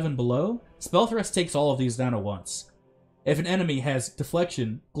level 5 and below, Spell Thrust takes all of these down at once. If an enemy has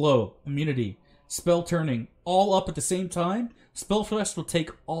Deflection, Glow, Immunity, Spell Turning, all up at the same time, Spell Thrust will take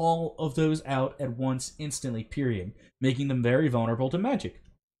all of those out at once instantly, period, making them very vulnerable to magic.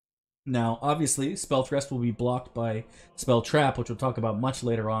 Now, obviously, Spell Thrust will be blocked by Spell Trap, which we'll talk about much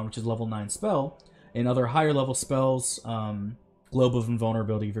later on, which is level 9 spell. And other higher level spells, Globe of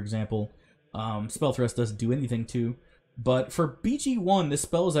Invulnerability, for example, Spell Thrust doesn't do anything to. But for BG1, this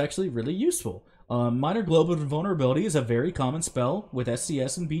spell is actually really useful. Minor Globe of Invulnerability is a very common spell with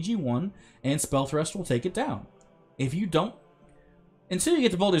SCS and BG1, and Spell Thrust will take it down. If you don't... Until you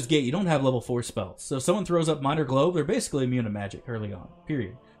get to Baldur's Gate, you don't have level 4 spells. So if someone throws up Minor Globe, they're basically immune to magic early on,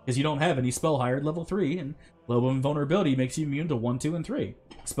 period. Because you don't have any spell higher at level 3, and Globe of Invulnerability makes you immune to 1, 2, and 3.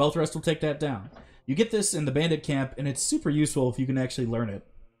 Spell Thrust will take that down. You get this in the Bandit Camp, and it's super useful if you can actually learn it.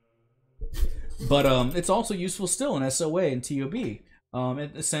 But it's also useful still in SOA and TOB,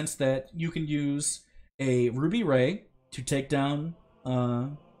 in the sense that you can use a Ruby Ray to take down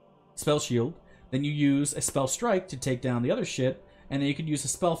Spell Shield, then you use a Spell Strike to take down the other shit, and then you could use a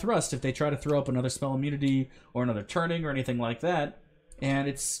spell thrust if they try to throw up another spell immunity or another turning or anything like that, and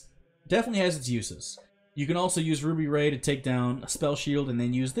it's definitely has its uses. You can also use Ruby Ray to take down a spell shield and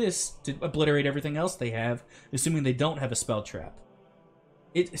then use this to obliterate everything else they have, assuming they don't have a spell trap.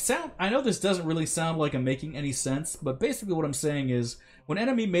 I know this doesn't really sound like I'm making any sense, but basically what I'm saying is, when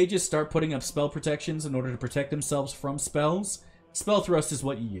enemy mages start putting up spell protections in order to protect themselves from spells, spell thrust is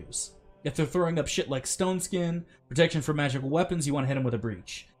what you use. If they're throwing up shit like Stone Skin, protection from magical weapons, you want to hit them with a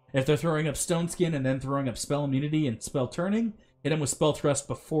breach. If they're throwing up Stone Skin and then throwing up spell immunity and spell turning, hit them with spell thrust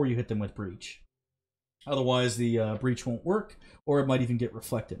before you hit them with breach. Otherwise, the breach won't work, or it might even get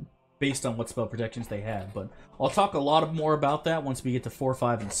reflected, based on what spell protections they have. But I'll talk a lot more about that once we get to 4,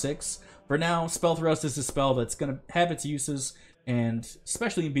 5, and 6. For now, Spell Thrust is a spell that's going to have its uses, and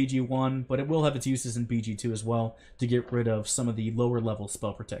especially in BG1, but it will have its uses in BG2 as well, to get rid of some of the lower level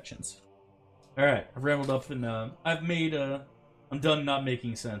spell protections. Alright, I've rambled up and I'm done not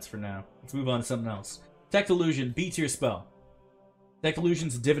making sense for now. Let's move on to something else. Detect Illusion, B tier spell. Detect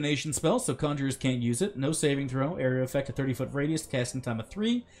Illusion's a divination spell, so conjurers can't use it. No saving throw, area effect a 30-foot radius, casting time of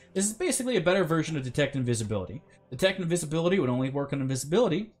 3. This is basically a better version of Detect Invisibility. Detect Invisibility would only work on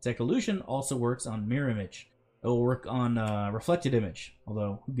Invisibility. Detect Illusion also works on Mirror Image. It will work on Reflected Image,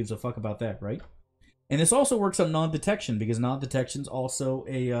 although who gives a fuck about that, right? And this also works on Non-Detection, because Non-Detection's also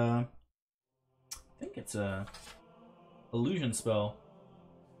a, I think it's a illusion spell.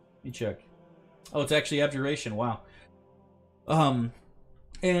 Let me check. Oh, it's actually Abjuration, wow.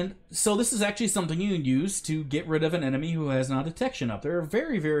 And so this is actually something you can use to get rid of an enemy who has non-detection up. There are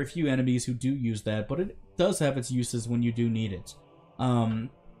very, very few enemies who do use that, but it does have its uses when you do need it.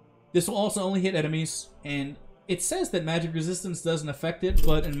 This will also only hit enemies, and it says that magic resistance doesn't affect it,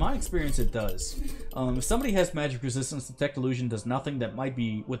 but in my experience it does. If somebody has magic resistance, Detect Illusion does nothing. That might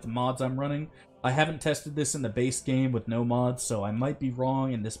be with the mods I'm running. I haven't tested this in the base game with no mods, so I might be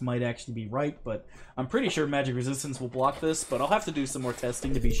wrong, and this might actually be right, but I'm pretty sure magic resistance will block this, but I'll have to do some more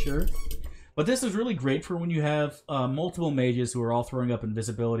testing to be sure. But this is really great for when you have multiple mages who are all throwing up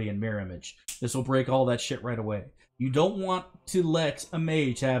invisibility and mirror image. This will break all that shit right away. You don't want to let a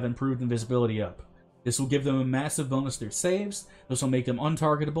mage have improved invisibility up. This will give them a massive bonus to their saves. This will make them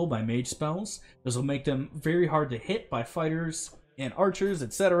untargetable by mage spells. This will make them very hard to hit by fighters and archers,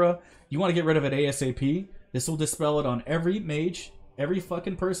 etc. You want to get rid of it ASAP. This will dispel it on every mage, every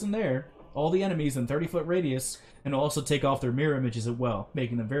fucking person there, all the enemies in 30-foot radius, and it'll also take off their mirror images as well,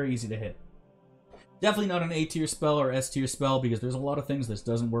 making them very easy to hit. Definitely not an A tier spell or S tier spell, because there's a lot of things this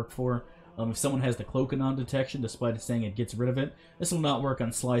doesn't work for. If someone has the Cloak of Non-Detection, despite it saying it gets rid of it, this will not work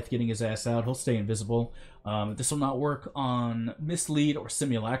on Slythe getting his ass out. He'll stay invisible. This will not work on Mislead or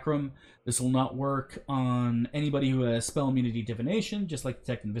Simulacrum. This will not work on anybody who has Spell Immunity Divination, just like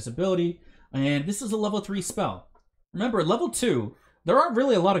Detect Invisibility. And this is a level 3 spell. Remember, at level 2, there aren't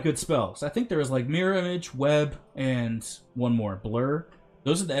really a lot of good spells. I think there is like Mirror Image, Web, and one more, Blur.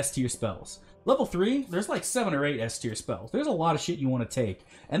 Those are the S tier spells. Level 3, there's like 7 or 8 S tier spells. There's a lot of shit you want to take,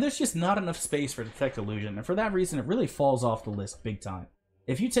 and there's just not enough space for Detect Illusion, and for that reason, it really falls off the list big time.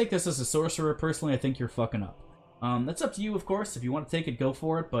 If you take this as a sorcerer, personally, I think you're fucking up. That's up to you, of course. If you want to take it, go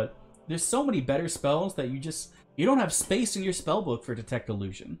for it, but there's so many better spells that you don't have space in your spellbook for Detect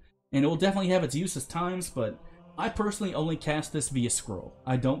Illusion. And it will definitely have its uses times, but I personally only cast this via scroll.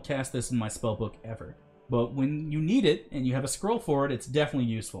 I don't cast this in my spellbook ever. But when you need it, and you have a scroll for it, it's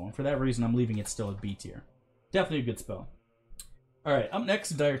definitely useful. And for that reason, I'm leaving it still at B tier. Definitely a good spell. Alright, up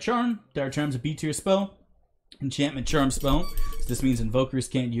next, Dire Charm. Dire Charm's a B tier spell. Enchantment Charm spell. So this means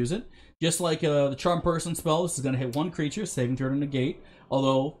Invokers can't use it. Just like the Charm Person spell, this is going to hit one creature, saving throw to negate.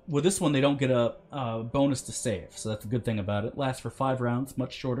 Although, with this one, they don't get a bonus to save. So that's a good thing about it. Lasts for 5 rounds,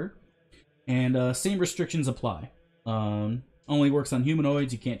 much shorter. And same restrictions apply. Only works on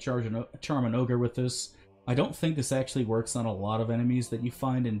humanoids. You can't charm an ogre with this. I don't think this actually works on a lot of enemies that you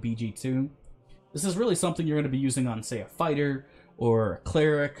find in BG2. This is really something you're going to be using on, say, a fighter, or a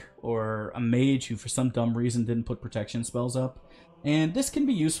cleric, or a mage who for some dumb reason didn't put protection spells up. And this can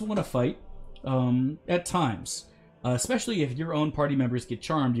be useful in a fight at times. Especially if your own party members get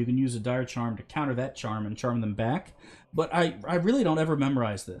charmed, you can use a Dire Charm to counter that charm and charm them back. But I really don't ever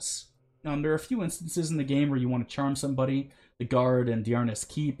memorize this. There are a few instances in the game where you want to charm somebody. The Guard and Diarna's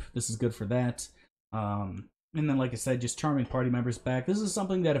Keep, this is good for that. And then, like I said, just charming party members back. This is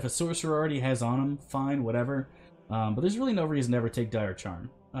something that if a sorcerer already has on them, fine, whatever. But there's really no reason to ever take Dire Charm.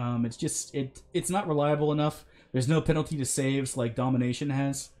 It's not reliable enough. There's no penalty to saves like Domination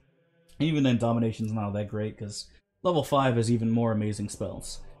has. Even then, Domination's not that great, because level 5 has even more amazing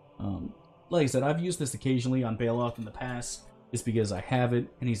spells. Like I said, I've used this occasionally on Bailoff in the past, just because I have it,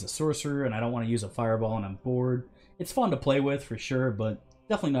 and he's a sorcerer, and I don't want to use a fireball, and I'm bored. It's fun to play with for sure, but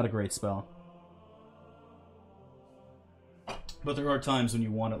definitely not a great spell. But there are times when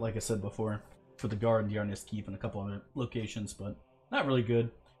you want it, like I said before, for the guard and Yarnest Keep and a couple other locations, but not really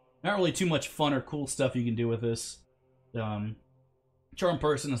good. Not really too much fun or cool stuff you can do with this. Charm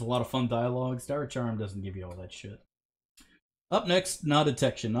Person has a lot of fun dialogues. Dire Charm doesn't give you all that shit. Up next, Not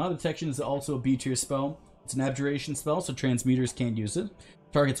Detection. Not Detection is also a B tier spell. It's an abjuration spell, so transmuters can't use it.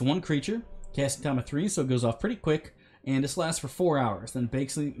 Targets one creature, casting time of 3, so it goes off pretty quick, and this lasts for 4 hours. Then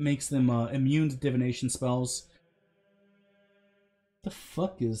basically makes them immune to divination spells. What the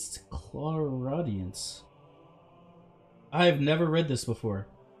fuck is Clairvoyance? I have never read this before.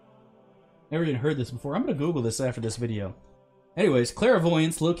 Never even heard this before. I'm going to Google this after this video. Anyways,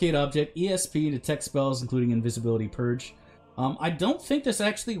 Clairvoyance, locate object, ESP, detect spells, including Invisibility, Purge. I don't think this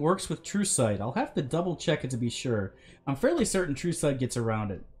actually works with True Sight. I'll have to double check it to be sure. I'm fairly certain True Sight gets around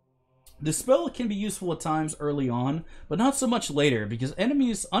it. The spell can be useful at times early on, but not so much later, because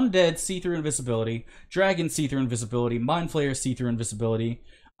enemies, undead, see through invisibility, dragons see through invisibility, mind flayers see through invisibility.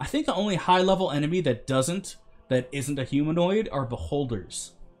 I think the only high-level enemy that isn't a humanoid, are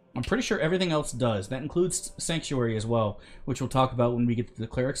beholders. I'm pretty sure everything else does. That includes Sanctuary as well, which we'll talk about when we get to the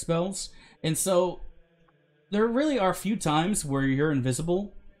cleric spells. And so there really are a few times where you're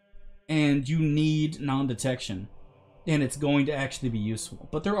invisible and you need non-detection, and it's going to actually be useful.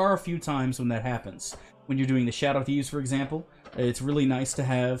 But there are a few times when that happens. When you're doing the Shadow Thieves, for example, it's really nice to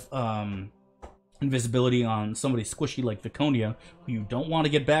have invisibility on somebody squishy like Viconia, who you don't want to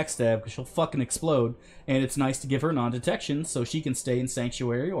get backstabbed because she'll fucking explode, and it's nice to give her non-detection so she can stay in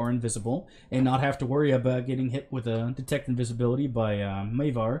Sanctuary or invisible and not have to worry about getting hit with a detect invisibility by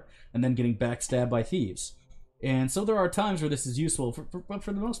Mavar and then getting backstabbed by thieves. And so there are times where this is useful, but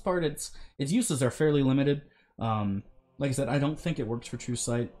for the most part, its uses are fairly limited. Like I said, I don't think it works for True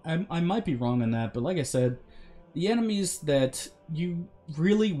Sight. I might be wrong on that, but like I said, the enemies that you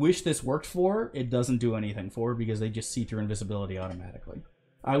really wish this worked for, it doesn't do anything for, because they just see through invisibility automatically.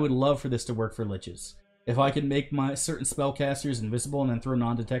 I would love for this to work for liches. If I could make my certain spellcasters invisible and then throw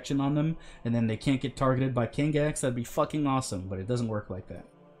non-detection on them, and then they can't get targeted by Kingax, that'd be fucking awesome, but it doesn't work like that.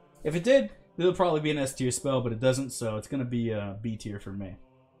 If it did, it'll probably be an S tier spell, but it doesn't, so it's going to be a B tier for me.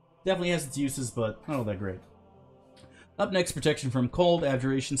 Definitely has its uses, but not all that great. Up next, Protection from Cold,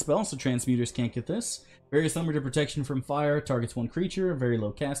 Abjuration spell, so transmuters can't get this. Very similar to Protection from Fire, targets one creature, very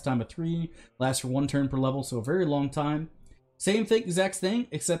low cast time of 3, lasts for 1 turn per level, so a very long time. Same thing, exact thing,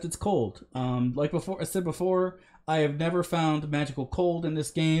 except it's cold. Like I said before, I have never found magical cold in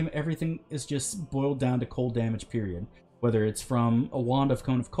this game. Everything is just boiled down to cold damage, period. Whether it's from a Wand of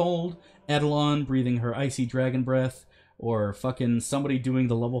Cone of Cold, Eidolon breathing her icy dragon breath, or fucking somebody doing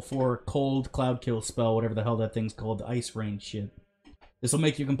the level 4 cold cloud kill spell, whatever the hell that thing's called, the ice rain shit. This will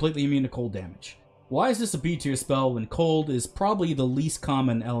make you completely immune to cold damage. Why is this a B tier spell when cold is probably the least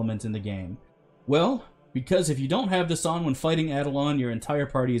common element in the game? Well, because if you don't have this on when fighting Eidolon, your entire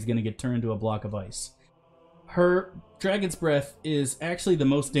party is going to get turned to a block of ice. Her Dragon's Breath is actually the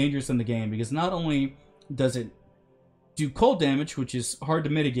most dangerous in the game, because not only does it do cold damage, which is hard to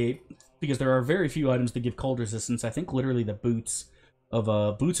mitigate, because there are very few items that give cold resistance. I think literally the Boots of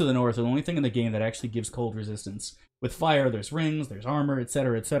the North are the only thing in the game that actually gives cold resistance. With fire, there's rings, there's armor,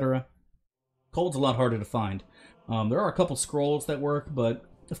 etc., etc. Cold's a lot harder to find. There are a couple scrolls that work, but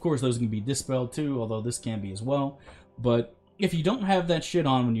of course those can be dispelled too, although this can be as well. But if you don't have that shit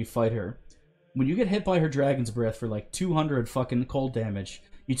on when you fight her, when you get hit by her Dragon's Breath for like 200 fucking cold damage,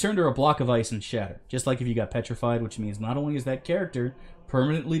 you turn to a block of ice and shatter. Just like if you got petrified, which means not only is that character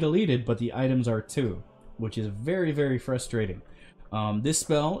permanently deleted, but the items are too, which is very, very frustrating. This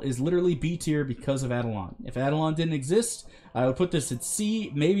spell is literally B tier because of Eidolon. If Eidolon didn't exist, I would put this at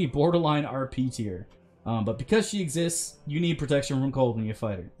C, maybe borderline RP tier. But because she exists, you need protection from cold when you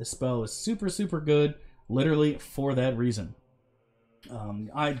fight her. This spell is super, super good, literally for that reason.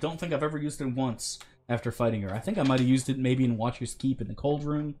 I don't think I've ever used it once after fighting her. I think I might have used it maybe in Watcher's Keep in the cold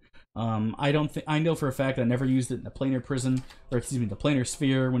room. I know for a fact I never used it in the planar prison, or excuse me, the planar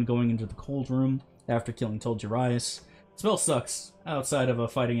sphere when going into the cold room after killing Tolgerias. Spell sucks outside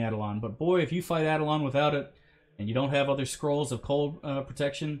of fighting Eidolon, but boy, if you fight Eidolon without it, and you don't have other scrolls of cold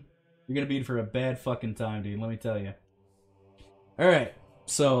protection, you're gonna be in for a bad fucking time, dude, let me tell you. Alright,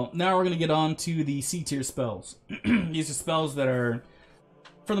 so now we're gonna get on to the C tier spells. These are spells that are,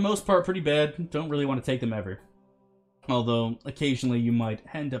 for the most part, pretty bad. Don't really want to take them ever. Although, occasionally you might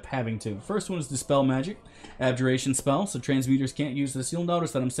end up having to. First one is Dispel Magic, Abjuration spell, so transmuters can't use this. You'll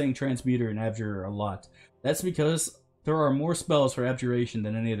notice that I'm saying transmuter and abjure a lot. That's because there are more spells for Abjuration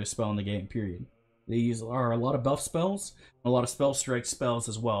than any other spell in the game, period. These are a lot of buff spells, a lot of spell strike spells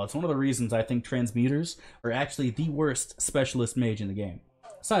as well. It's one of the reasons I think transmuters are actually the worst specialist mage in the game,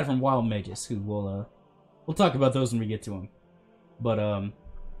 aside from wild mages, who we'll talk about those when we get to them. But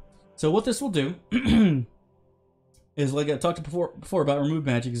so what this will do is, like I talked before about remove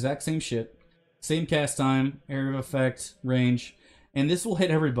magic, exact same shit, same cast time, area of effect, range, and this will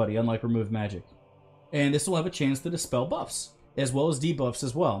hit everybody, unlike remove magic. And this will have a chance to dispel buffs, as well as debuffs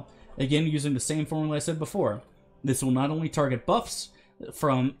as well. Again, using the same formula I said before. This will not only target buffs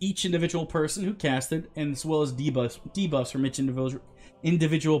from each individual person who casted, and as well as debuffs from each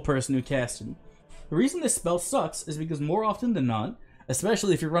individual person who casted. The reason this spell sucks is because more often than not,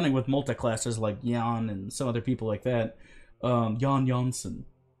 especially if you're running with multi-classers like Jan and some other people like that, Jan Janssen,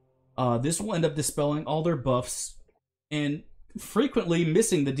 this will end up dispelling all their buffs and frequently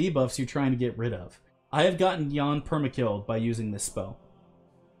missing the debuffs you're trying to get rid of. I have gotten Jan permakilled by using this spell,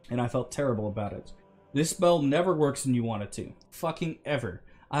 and I felt terrible about it. This spell never works when you want it to. Fucking ever.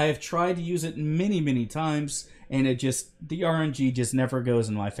 I have tried to use it many times, and the RNG just never goes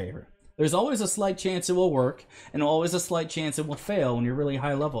in my favor. There's always a slight chance it will work, and always a slight chance it will fail when you're really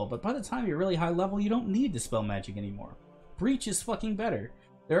high level, but by the time you're really high level, you don't need Dispel Magic anymore. Breach is fucking better.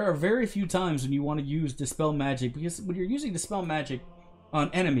 There are very few times when you want to use Dispel Magic, because when you're using Dispel Magic on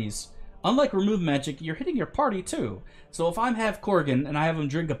enemies, unlike Remove Magic, you're hitting your party too. So if I have Corgan and I have him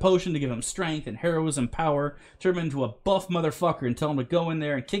drink a potion to give him strength and heroism power, turn him into a buff motherfucker and tell him to go in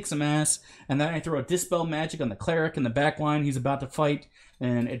there and kick some ass, and then I throw a Dispel Magic on the cleric in the back line he's about to fight,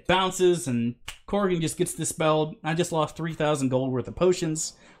 and it bounces and Corgan just gets dispelled. I just lost 3,000 gold worth of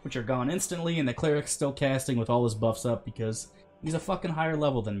potions, which are gone instantly, and the cleric's still casting with all his buffs up because he's a fucking higher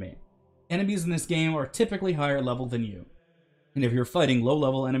level than me. Enemies in this game are typically higher level than you. And if you're fighting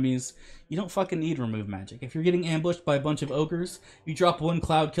low-level enemies, you don't fucking need Remove Magic. If you're getting ambushed by a bunch of ogres, you drop one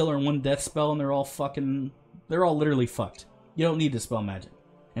Cloud Killer and one Death Spell, and they're all literally fucked. You don't need Dispel Magic.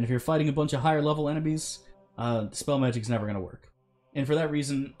 And if you're fighting a bunch of higher-level enemies, Dispel Magic's never going to work. And for that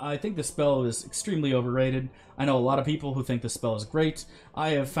reason, I think the spell is extremely overrated. I know a lot of people who think the spell is great.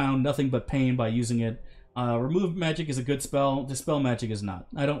 I have found nothing but pain by using it. Remove Magic is a good spell. Dispel Magic is not.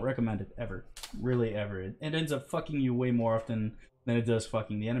 I don't recommend it, ever. Really, ever. It ends up fucking you way more often than it does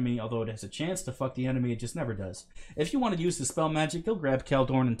fucking the enemy. Although it has a chance to fuck the enemy, it just never does. If you want to use Dispel Magic, go grab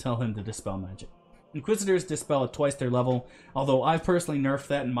Kaldorn and tell him to Dispel Magic. Inquisitors dispel at twice their level, although I've personally nerfed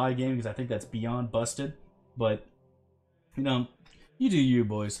that in my game because I think that's beyond busted. But, you know, you do you,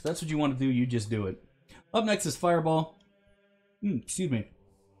 boys. If that's what you want to do, you just do it. Up next is Fireball. Excuse me.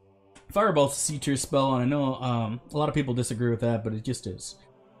 Fireball's a C-tier spell, and I know a lot of people disagree with that, but it just is.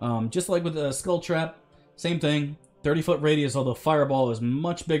 Just like with Skull Trap, same thing. 30-foot radius, although Fireball is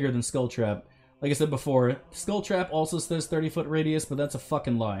much bigger than Skull Trap. Like I said before, Skull Trap also says 30-foot radius, but that's a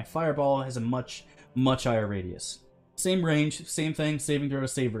fucking lie. Fireball has a much higher radius. Same range, same thing, saving throw,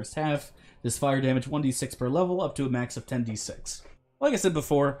 save versus half. This fire damage 1d6 per level, up to a max of 10d6. Like I said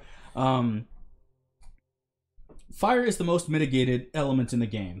before, fire is the most mitigated element in the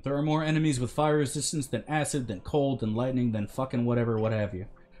game. There are more enemies with fire resistance than acid, than cold, than lightning, than fucking whatever, what have you.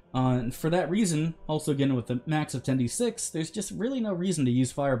 And for that reason, also again with the max of 10d6, there's just really no reason to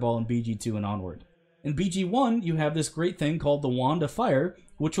use Fireball in BG2 and onward. In BG1, you have this great thing called the Wand of Fire,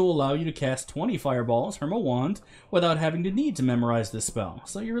 which will allow you to cast 20 fireballs from a wand without having to need to memorize this spell.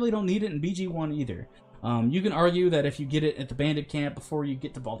 So you really don't need it in BG1 either. You can argue that if you get it at the bandit camp before you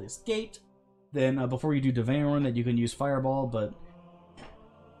get to Baldur's Gate, then before you do Deveorn, that you can use Fireball, but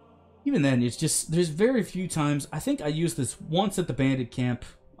even then, it's just, there's very few times. I think I used this once at the bandit camp,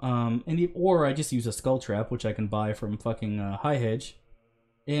 or I just use a Skull Trap, which I can buy from fucking High Hedge,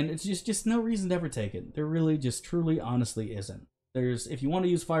 and it's just no reason to ever take it. There really just truly, honestly isn't. If you want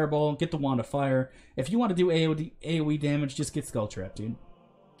to use Fireball, get the Wand of Fire. If you want to do AoE damage, just get Skull Trap, dude.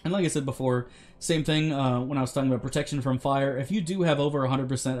 And like I said before, same thing when I was talking about protection from fire. If you do have over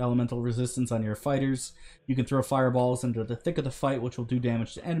 100% elemental resistance on your fighters, you can throw fireballs into the thick of the fight, which will do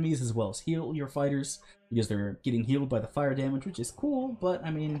damage to enemies as well as heal your fighters, because they're getting healed by the fire damage, which is cool, but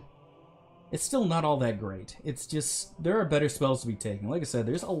I mean, it's still not all that great. It's just, there are better spells to be taken. Like I said,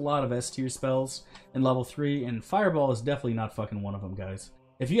 there's a lot of S-tier spells in level 3, and Fireball is definitely not fucking one of them, guys.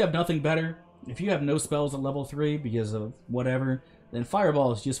 If you have nothing better, if you have no spells at level 3 because of whatever, then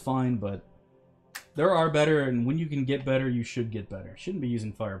Fireball is just fine, but there are better, and when you can get better, you should get better. Shouldn't be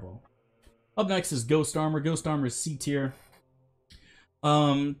using Fireball. Up next is Ghost Armor. Ghost Armor is C-tier.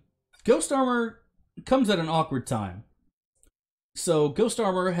 Ghost Armor comes at an awkward time. So, Ghost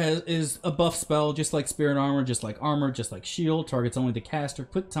Armor is a buff spell, just like Spirit Armor, just like Shield. Targets only the caster,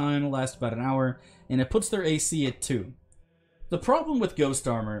 quick time, lasts about an hour, and it puts their AC at 2. The problem with Ghost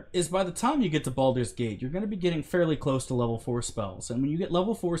Armor is by the time you get to Baldur's Gate, you're going to be getting fairly close to level 4 spells. And when you get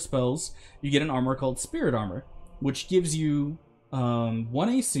level 4 spells, you get an armor called Spirit Armor, which gives you 1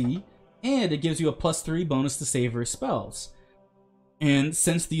 AC, and it gives you a +3 bonus to save or spells. And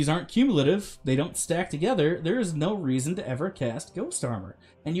since these aren't cumulative, they don't stack together, there is no reason to ever cast Ghost Armor.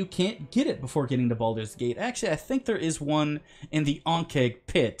 And you can't get it before getting to Baldur's Gate. Actually, I think there is one in the Onkeg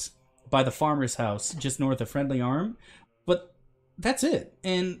Pit by the farmer's house, just north of Friendly Arm. But that's it.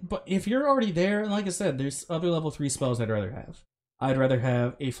 But if you're already there, like I said, there's other level 3 spells I'd rather have. I'd rather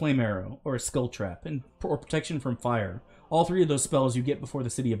have a Flame Arrow or a Skull Trap or Protection from Fire. All 3 of those spells you get before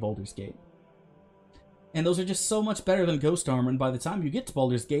the city of Baldur's Gate. And those are just so much better than Ghost Armor, and by the time you get to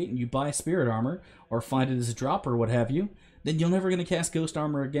Baldur's Gate and you buy Spirit Armor, or find it as a drop or what have you, then you're never going to cast Ghost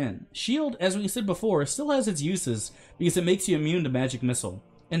Armor again. Shield, as we said before, still has its uses, because it makes you immune to Magic Missile.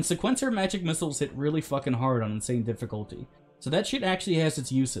 And Sequencer Magic Missiles hit really fucking hard on insane difficulty. So that shit actually has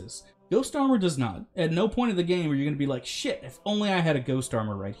its uses. Ghost Armor does not. At no point in the game are you going to be like, shit, if only I had a Ghost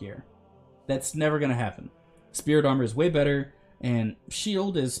Armor right here. That's never going to happen. Spirit Armor is way better, and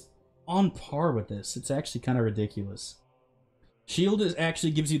Shield is on par with this. It's actually kind of ridiculous. Shield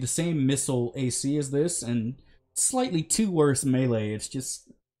actually gives you the same missile AC as this, and slightly too worse melee. It's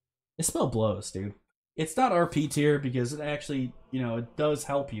just... this spell blows, dude. It's not RP tier because it actually, you know, it does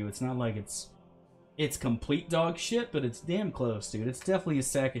help you. It's not like it's complete dog shit, but it's damn close, dude. It's definitely a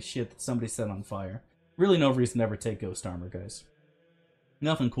sack of shit that somebody set on fire. Really no reason to ever take Ghost Armor, guys.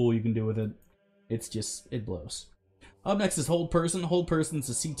 Nothing cool you can do with it. It's just, it blows. Up next is Hold Person. Hold Person's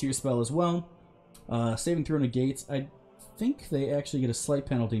a C tier spell as well. Saving throw negates. I think they actually get a slight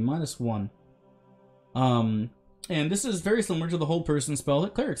penalty, -1. And this is very similar to the Hold Person spell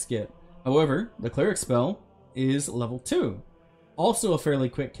that Clerics get. However, the Cleric spell is level 2. Also a fairly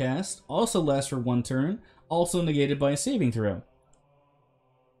quick cast, also lasts for 1 turn, also negated by a saving throw.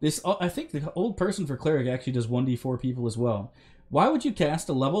 This, I think the Hold Person for Cleric actually does 1d4 people as well. Why would you cast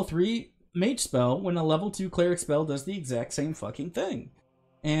a level 3 Mage spell when a level 2 Cleric spell does the exact same fucking thing?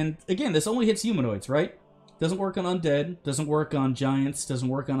 And again, this only hits humanoids, right? Doesn't work on undead, doesn't work on giants, doesn't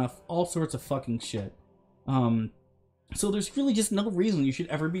work on all sorts of fucking shit. So there's really just no reason you should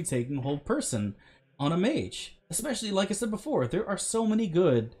ever be taking Hold Person on a mage. Especially, like I said before, there are so many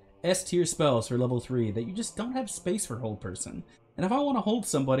good S-tier spells for level 3 that you just don't have space for Hold Person. And if I want to hold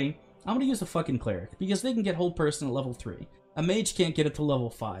somebody, I'm going to use a fucking Cleric, because they can get Hold Person at level 3. A mage can't get it to level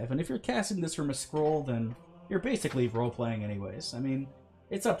 5, and if you're casting this from a scroll, then you're basically role-playing anyways. I mean,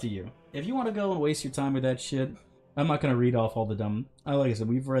 it's up to you. If you want to go and waste your time with that shit, I'm not going to read off all the dumb... like I said,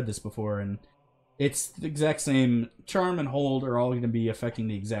 we've read this before, and it's the exact same. Charm and Hold are all going to be affecting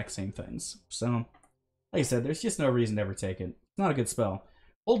the exact same things. So, like I said, there's just no reason to ever take it. It's not a good spell.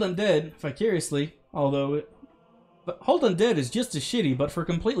 Hold Undead, vicariously, although... But Hold Undead is just as shitty, but for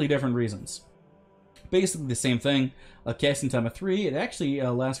completely different reasons. Basically the same thing. A casting time of 3. It actually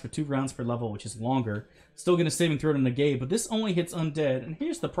lasts for 2 rounds per level, which is longer. Still going to saving throw to negate, but this only hits Undead. And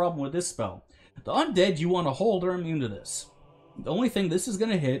here's the problem with this spell. The Undead you want to hold are immune to this. The only thing this is going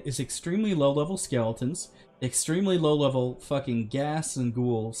to hit is extremely low-level skeletons, extremely low-level fucking ghast and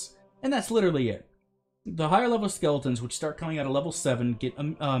ghouls, and that's literally it. The higher-level skeletons, which start coming out of level 7, get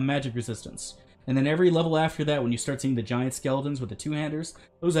magic resistance. And then every level after that, when you start seeing the giant skeletons with the two-handers,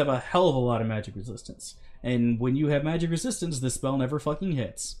 those have a hell of a lot of magic resistance. And when you have magic resistance, this spell never fucking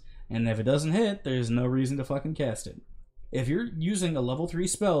hits. And if it doesn't hit, there's no reason to fucking cast it. If you're using a level 3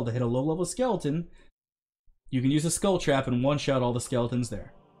 spell to hit a low-level skeleton, you can use a Skull Trap and one-shot all the skeletons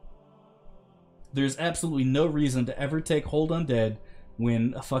there. There's absolutely no reason to ever take Hold Undead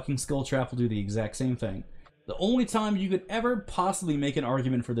when a fucking Skull Trap will do the exact same thing. The only time you could ever possibly make an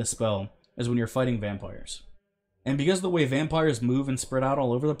argument for this spell is when you're fighting vampires. And because of the way vampires move and spread out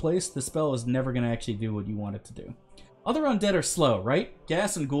all over the place, the spell is never going to actually do what you want it to do. Other undead are slow, right?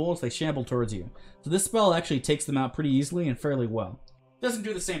 Ghast and ghouls, they shamble towards you. So this spell actually takes them out pretty easily and fairly well. Doesn't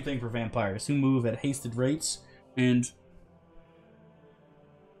do the same thing for vampires, who move at hasted rates, and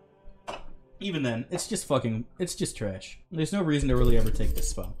even then, it's just trash. There's no reason to really ever take this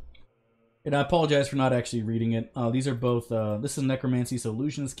spell. And I apologize for not actually reading it. These are both, this is Necromancy, so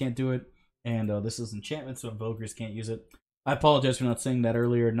illusions can't do it, and this is enchantment, so invokers can't use it. I apologize for not saying that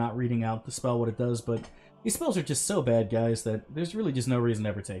earlier, not reading out the spell, what it does, but these spells are just so bad, guys, that there's really just no reason to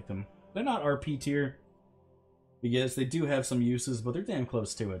ever take them. They're not RP tier, because they do have some uses, but they're damn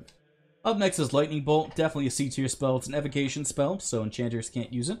close to it. Up next is Lightning Bolt, definitely a C tier spell. It's an evocation spell, so enchanters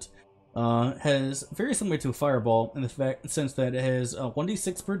can't use it. Has very similar to a Fireball in the sense that it has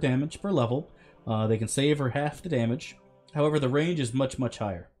 1d6 per damage per level. They can save or half the damage. However, the range is much, much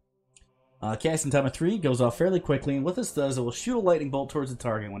higher. Casting time of 3 goes off fairly quickly, and what this does, it will shoot a lightning bolt towards the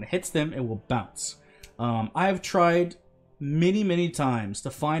target. When it hits them, it will bounce. I have tried many times to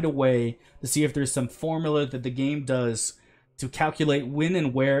find a way to see if there's some formula that the game does to calculate when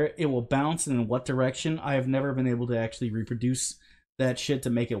and where it will bounce and in what direction. I have never been able to actually reproduce that shit to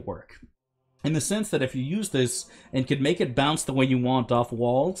make it work. In the sense that if you use this and could make it bounce the way you want off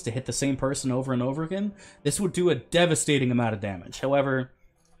walls to hit the same person over and over again, this would do a devastating amount of damage. However,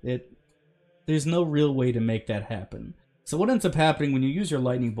 there's no real way to make that happen. So what ends up happening when you use your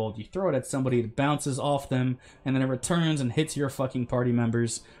lightning bolt, you throw it at somebody, it bounces off them, and then it returns and hits your fucking party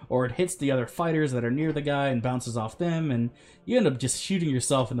members, or it hits the other fighters that are near the guy and bounces off them, and you end up just shooting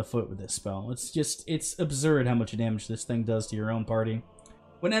yourself in the foot with this spell. It's absurd how much damage this thing does to your own party.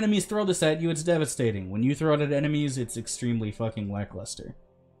 When enemies throw this at you, it's devastating. When you throw it at enemies, it's extremely fucking lackluster.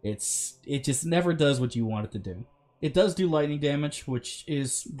 It just never does what you want it to do. It does do lightning damage, which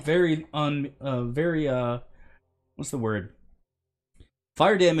is what's the word?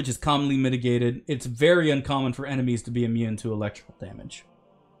 Fire damage is commonly mitigated. It's very uncommon for enemies to be immune to electrical damage.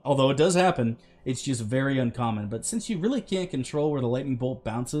 Although it does happen, it's just very uncommon. But since you really can't control where the lightning bolt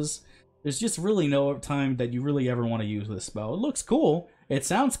bounces, there's just really no time that you really ever want to use this spell. It looks cool, it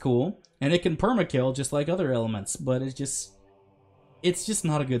sounds cool, and it can permakill just like other elements, but it's just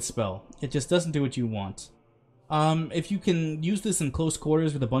not a good spell. It just doesn't do what you want. If you can use this in close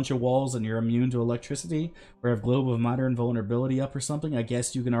quarters with a bunch of walls and you're immune to electricity, or have Globe of Minor Invulnerability up or something, I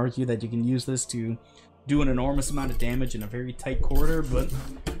guess you can argue that you can use this to do an enormous amount of damage in a very tight corridor, but,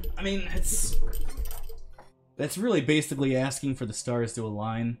 I mean, that's really basically asking for the stars to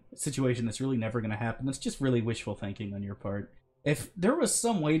align, a situation that's really never going to happen. That's just really wishful thinking on your part. If there was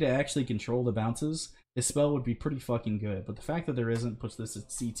some way to actually control the bounces, this spell would be pretty fucking good, but the fact that there isn't puts this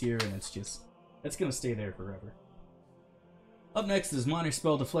at C tier, and it's gonna stay there forever. Up next is Minor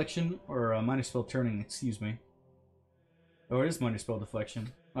Spell Deflection, or Minor Spell Turning, excuse me. Oh, it is Minor Spell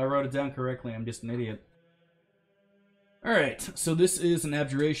Deflection. I wrote it down correctly, I'm just an idiot. Alright, so this is an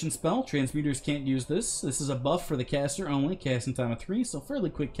Abjuration spell. Transmuters can't use this. This is a buff for the caster only, casting time of 3, so fairly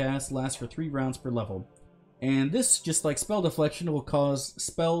quick cast, lasts for 3 rounds per level. And this, just like Spell Deflection, will cause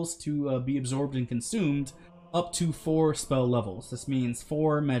spells to be absorbed and consumed up to 4 spell levels. This means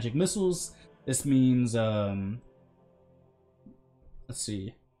 4 magic missiles. This means, let's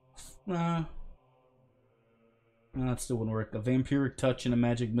see. That still wouldn't work. A Vampiric Touch and a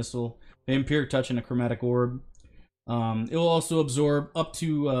Magic Missile. Vampiric Touch and a Chromatic Orb. It will also absorb up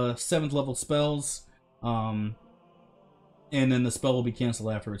to 7th level spells. And then the spell will be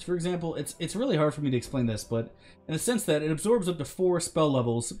canceled afterwards. For example, it's really hard for me to explain this, but in the sense that it absorbs up to 4 spell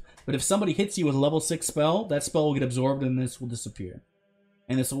levels, but if somebody hits you with a level 6 spell, that spell will get absorbed and this will disappear.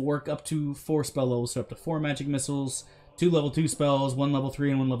 And this will work up to 4 spell levels, so up to 4 magic missiles, 2 level 2 spells, 1 level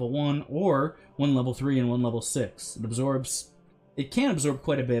 3 and 1 level 1, or 1 level 3 and 1 level 6. It can absorb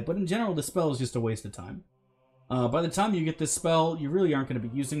quite a bit, but in general, the spell is just a waste of time. By the time you get this spell, you really aren't going to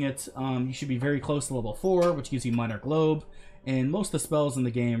be using it. You should be very close to level 4, which gives you Minor Globe, and most of the spells in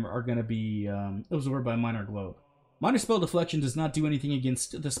the game are going to be absorbed by Minor Globe. Minor Spell Deflection does not do anything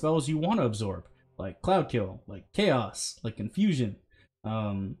against the spells you want to absorb, like Cloud Kill, like Chaos, like Confusion.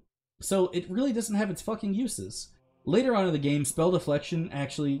 So it really doesn't have its fucking uses. Later on in the game, Spell Deflection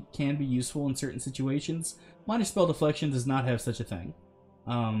actually can be useful in certain situations. Minor Spell Deflection does not have such a thing.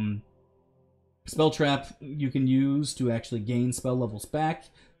 Spell Trap you can use to actually gain spell levels back.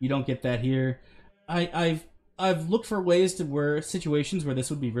 You don't get that here. I've looked for ways to situations where this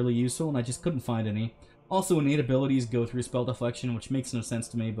would be really useful, and I just couldn't find any. Also, innate abilities go through Spell Deflection, which makes no sense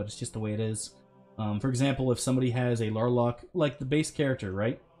to me, but it's just the way it is. For example, if somebody has a Larlock, like the base character,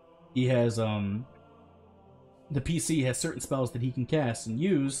 right? He has, the PC has certain spells that he can cast and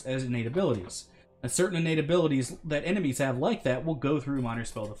use as innate abilities. And certain innate abilities that enemies have like that will go through Minor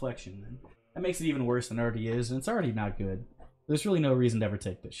Spell Deflection. And that makes it even worse than it already is, and it's already not good. There's really no reason to ever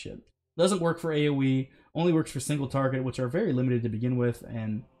take this shit. Doesn't work for AoE, only works for single target, which are very limited to begin with,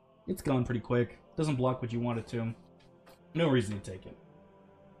 and it's gone pretty quick. Doesn't block what you want it to. No reason to take it.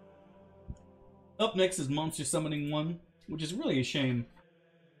 Up next is Monster Summoning 1, which is really a shame.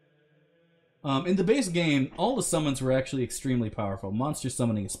 In the base game, all the summons were actually extremely powerful, Monster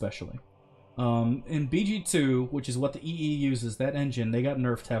Summoning especially. In BG2, which is what the EE uses, that engine, they got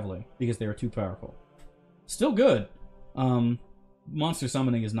nerfed heavily because they were too powerful. Still good. Monster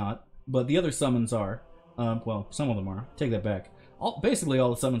Summoning is not, but the other summons are. Well, some of them are. Take that back. Basically, all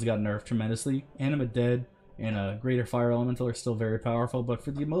the summons got nerfed tremendously. Animate Dead and Greater Fire Elemental are still very powerful, but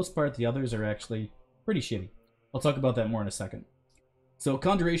for the most part, the others are actually pretty shitty. I'll talk about that more in a second. So,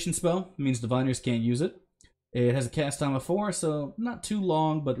 Conjuration Spell means Diviners can't use it. It has a cast time of 4, so not too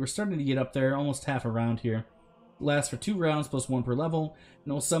long, but we're starting to get up there, almost half a round here. Lasts for 2 rounds plus 1 per level,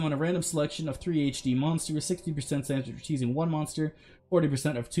 and will summon a random selection of 3 HD monsters, 60% chance of choosing 1 monster,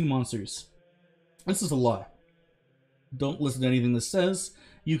 40% of 2 monsters. This is a lie. Don't listen to anything this says.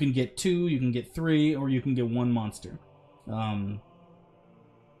 You can get 2, you can get 3, or you can get 1 monster.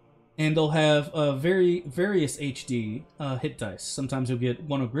 And they'll have various HD hit dice. Sometimes you'll get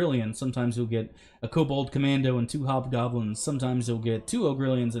 1 Ogrillion, sometimes you'll get a Kobold Commando and 2 Hobgoblins, sometimes you'll get 2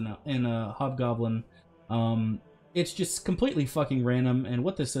 Ogrillions and a Hobgoblin. It's just completely fucking random, and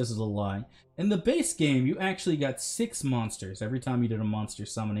what this says is a lie. In the base game, you actually got 6 monsters every time you did a monster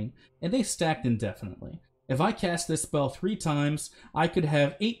summoning, and they stacked indefinitely. If I cast this spell 3 times, I could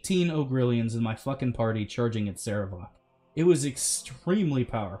have 18 Ogrillions in my fucking party charging at Sarevok. It was extremely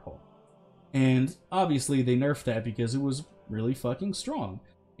powerful. And obviously they nerfed that because it was really fucking strong.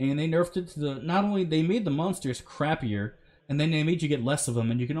 And they nerfed it to the... Not only they made the monsters crappier, and then they made you get less of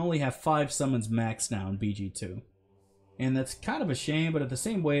them, and you can only have 5 summons max now in BG2. And that's kind of a shame, but at the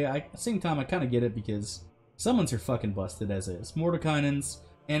same time I kind of get it because summons are fucking busted as is. Mordekainen's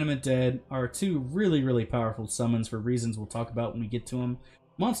Undead are 2 really, really powerful summons for reasons we'll talk about when we get to them.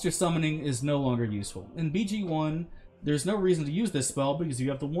 Monster summoning is no longer useful. In BG1... there's no reason to use this spell because you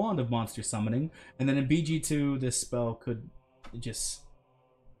have the Wand of Monster Summoning, and then in BG2, this spell could just...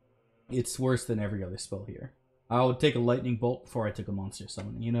 it's worse than every other spell here. I would take a Lightning Bolt before I took a Monster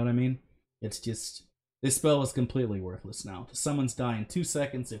Summoning, you know what I mean? It's just... this spell is completely worthless now. The summons die in 2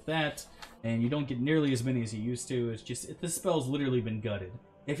 seconds, if that, and you don't get nearly as many as you used to. It's just... this spell's literally been gutted.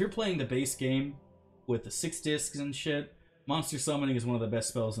 If you're playing the base game with the 6 discs and shit, Monster Summoning is one of the best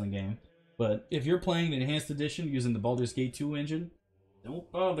spells in the game. But if you're playing the Enhanced Edition using the Baldur's Gate 2 engine,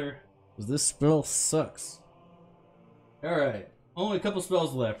 don't bother, because this spell sucks. Alright, only a couple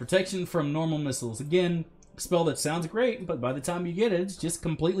spells left. Protection from normal missiles. Again, a spell that sounds great, but by the time you get it, it's just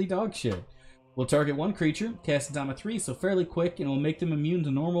completely dog shit. We'll target 1 creature, cast a time of 3, so fairly quick, and will make them immune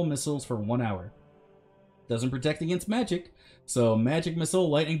to normal missiles for 1 hour. Doesn't protect against magic, so magic missile,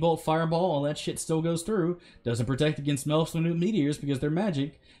 lightning bolt, fireball, all that shit still goes through. Doesn't protect against Melf's minute meteors because they're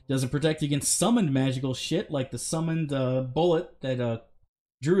magic. Doesn't protect against summoned magical shit like the summoned bullet that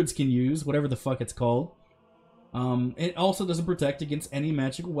druids can use, whatever the fuck it's called. It also doesn't protect against any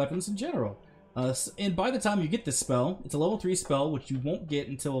magical weapons in general. And by the time you get this spell, it's a level 3 spell, which you won't get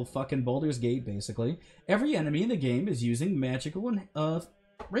until fucking Baldur's Gate, basically. Every enemy in the game is using magical and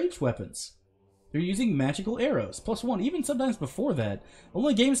ranged weapons. They're using magical arrows, +1, even sometimes before that.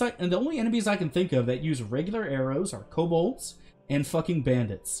 The only enemies I can think of that use regular arrows are kobolds and fucking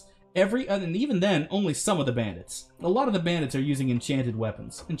bandits. And even then, only some of the bandits. A lot of the bandits are using enchanted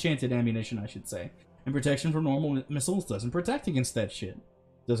weapons. Enchanted ammunition, I should say. And protection from normal missiles doesn't protect against that shit.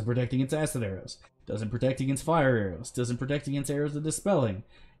 Doesn't protect against acid arrows. Doesn't protect against fire arrows. Doesn't protect against arrows of dispelling.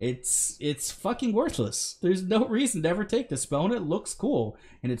 It's fucking worthless. There's no reason to ever take this spell, and it looks cool.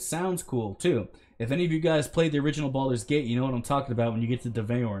 And it sounds cool, too. If any of you guys played the original Baldur's Gate, you know what I'm talking about when you get to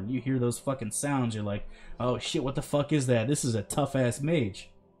Deveorn. You hear those fucking sounds, you're like, oh shit, what the fuck is that? This is a tough-ass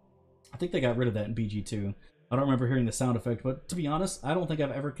mage. I think they got rid of that in BG2. I don't remember hearing the sound effect, but to be honest, I don't think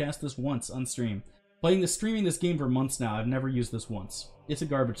I've ever cast this once on stream. Streaming this game for months now, I've never used this once. It's a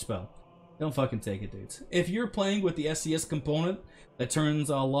garbage spell. Don't fucking take it, dudes. If you're playing with the SCS component that turns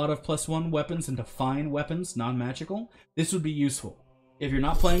a lot of +1 weapons into fine weapons, non-magical, this would be useful. If you're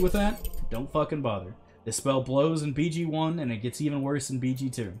not playing with that, don't fucking bother. This spell blows in BG1, and it gets even worse in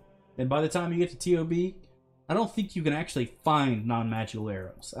BG2. And by the time you get to TOB, I don't think you can actually find non-magical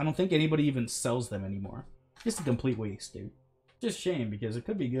arrows. I don't think anybody even sells them anymore. Just a complete waste, dude. Just a shame, because it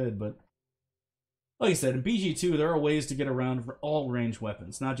could be good, but... like I said, in BG2, there are ways to get around for all ranged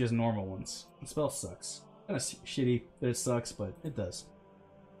weapons, not just normal ones. The spell sucks. Kind of shitty that it sucks, but it does.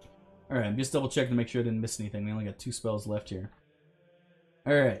 Alright, I'm just double checking to make sure I didn't miss anything. We only got 2 spells left here.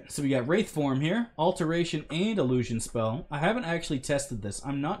 Alright, so we got Wraithform here, Alteration and Illusion spell. I haven't actually tested this.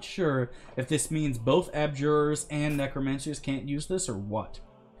 I'm not sure if this means both Abjurers and Necromancers can't use this or what.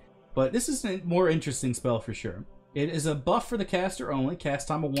 But this is a more interesting spell for sure. It is a buff for the caster only, cast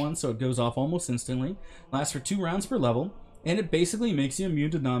time of 1, so it goes off almost instantly. Lasts for 2 rounds per level, and it basically makes you immune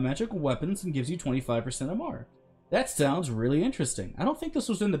to non-magical weapons and gives you 25% MR. That sounds really interesting. I don't think this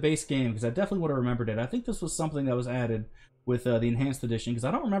was in the base game, because I definitely would have remembered it. I think this was something that was added with the Enhanced Edition, because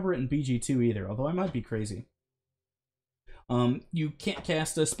I don't remember it in BG2 either, although I might be crazy. You can't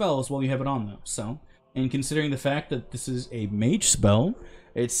cast spells while you have it on, though, so... and considering the fact that this is a mage spell,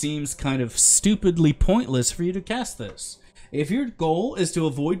 it seems kind of stupidly pointless for you to cast this. If your goal is to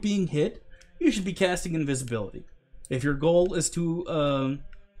avoid being hit, you should be casting Invisibility. If your goal is to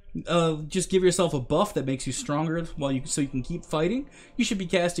just give yourself a buff that makes you stronger so you can keep fighting, you should be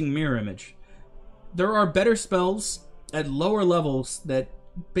casting Mirror Image. There are better spells at lower levels that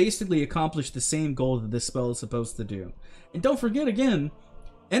basically accomplish the same goal that this spell is supposed to do. And don't forget, again,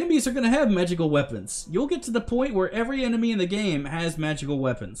 enemies are going to have magical weapons. You'll get to the point where every enemy in the game has magical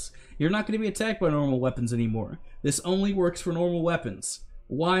weapons. You're not going to be attacked by normal weapons anymore. This only works for normal weapons.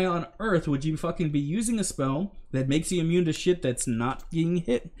 Why on earth would you fucking be using a spell that makes you immune to shit that's not getting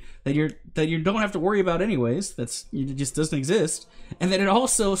hit, that you don't have to worry about anyways, it just doesn't exist, and that it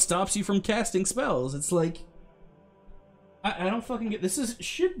also stops you from casting spells? It's like, I don't fucking get this.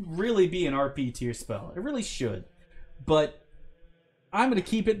 Should really be an RP tier spell. It really should, but I'm gonna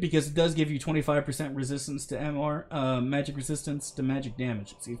keep it because it does give you 25% resistance to magic resistance to magic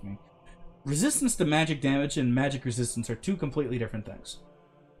damage. Excuse me. Resistance to magic damage and magic resistance are two completely different things.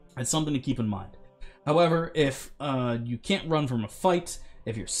 It's something to keep in mind. However, if you can't run from a fight,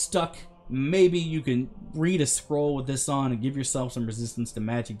 if you're stuck, maybe you can read a scroll with this on and give yourself some resistance to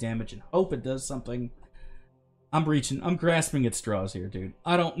magic damage and hope it does something. I'm grasping at straws here, dude.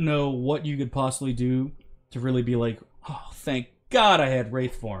 I don't know what you could possibly do to really be like, oh, thank God I had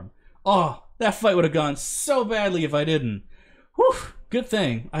Wraithform. Oh, that fight would have gone so badly if I didn't. Whew, good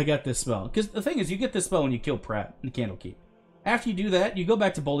thing I got this spell. Because the thing is, you get this spell when you kill Pratt in Candlekeep. After you do that, you go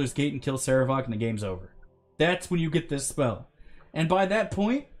back to Baldur's Gate and kill Sarevok and the game's over. That's when you get this spell. And by that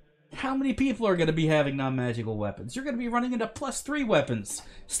point, how many people are going to be having non-magical weapons? You're going to be running into +3 weapons.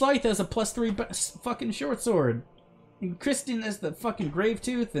 Slythe has a +3 fucking short sword. And Kristen has the fucking Grave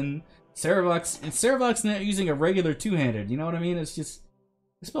Tooth, and Sarevok's not using a regular two-handed. You know what I mean? It's just,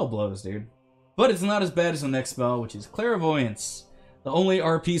 the spell blows, dude. But it's not as bad as the next spell, which is Clairvoyance. The only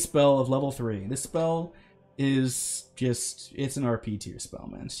RP spell of level 3. This spell is just, it's an RP tier spell,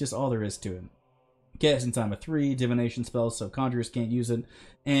 man. It's just all there is to it. Casting time of 3, divination spells, so conjurers can't use it,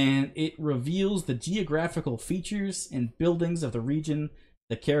 and it reveals the geographical features and buildings of the region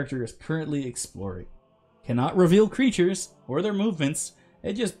the character is currently exploring. Cannot reveal creatures or their movements,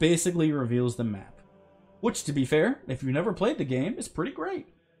 it just basically reveals the map. Which, to be fair, if you've never played the game, is pretty great.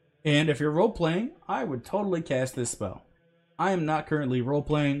 And if you're role-playing, I would totally cast this spell. I am not currently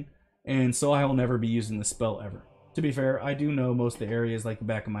role-playing, and so I will never be using this spell ever. To be fair, I do know most of the areas like the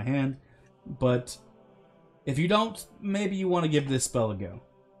back of my hand, but if you don't, maybe you want to give this spell a go.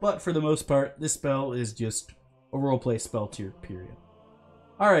 But for the most part, this spell is just a roleplay spell tier, period.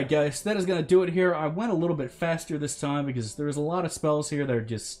 Alright guys, that is going to do it here. I went a little bit faster this time because there's a lot of spells here that are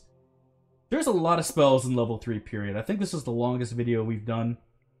just... There's a lot of spells in level 3, period. I think this is the longest video we've done.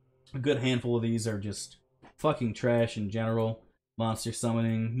 A good handful of these are just fucking trash in general. Monster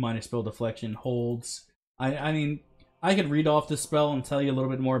summoning, minor spell deflection, holds. I mean, I could read off this spell and tell you a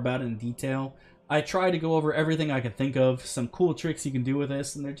little bit more about it in detail. I tried to go over everything I could think of, some cool tricks you can do with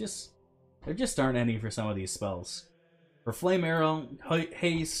this, and there just aren't any for some of these spells. For Flame Arrow,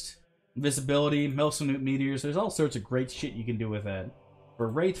 Haste, Invisibility, Melf, Meteors, there's all sorts of great shit you can do with that.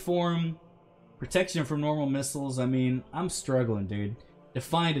 For Wraithform, protection from normal missiles, I mean, I'm struggling, dude, to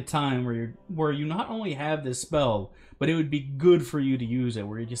find a time where you not only have this spell, but it would be good for you to use it,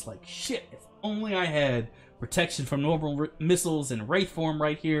 where you're just like, shit, if only I had protection from normal missiles and Wraithform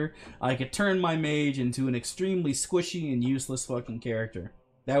right here, I could turn my mage into an extremely squishy and useless fucking character.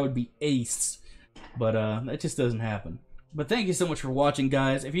 That would be ace. But that just doesn't happen. But thank you so much for watching,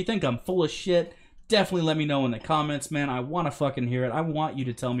 guys. If you think I'm full of shit, definitely let me know in the comments, man. I want to fucking hear it. I want you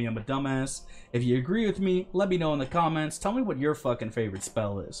to tell me I'm a dumbass. If you agree with me, let me know in the comments. Tell me what your fucking favorite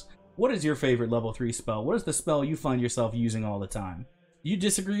spell is. What is your favorite level 3 spell? What is the spell you find yourself using all the time? Do you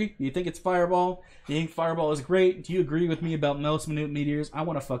disagree? Do you think it's Fireball? Do you think Fireball is great? Do you agree with me about Melf Meteors? I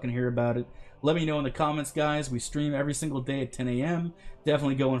want to fucking hear about it. Let me know in the comments, guys. We stream every single day at 10 a.m.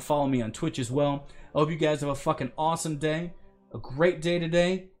 Definitely go and follow me on Twitch as well. I hope you guys have a fucking awesome day. A great day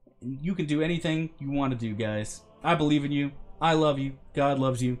today. You can do anything you want to do, guys. I believe in you. I love you. God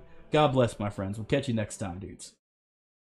loves you. God bless, my friends. We'll catch you next time, dudes.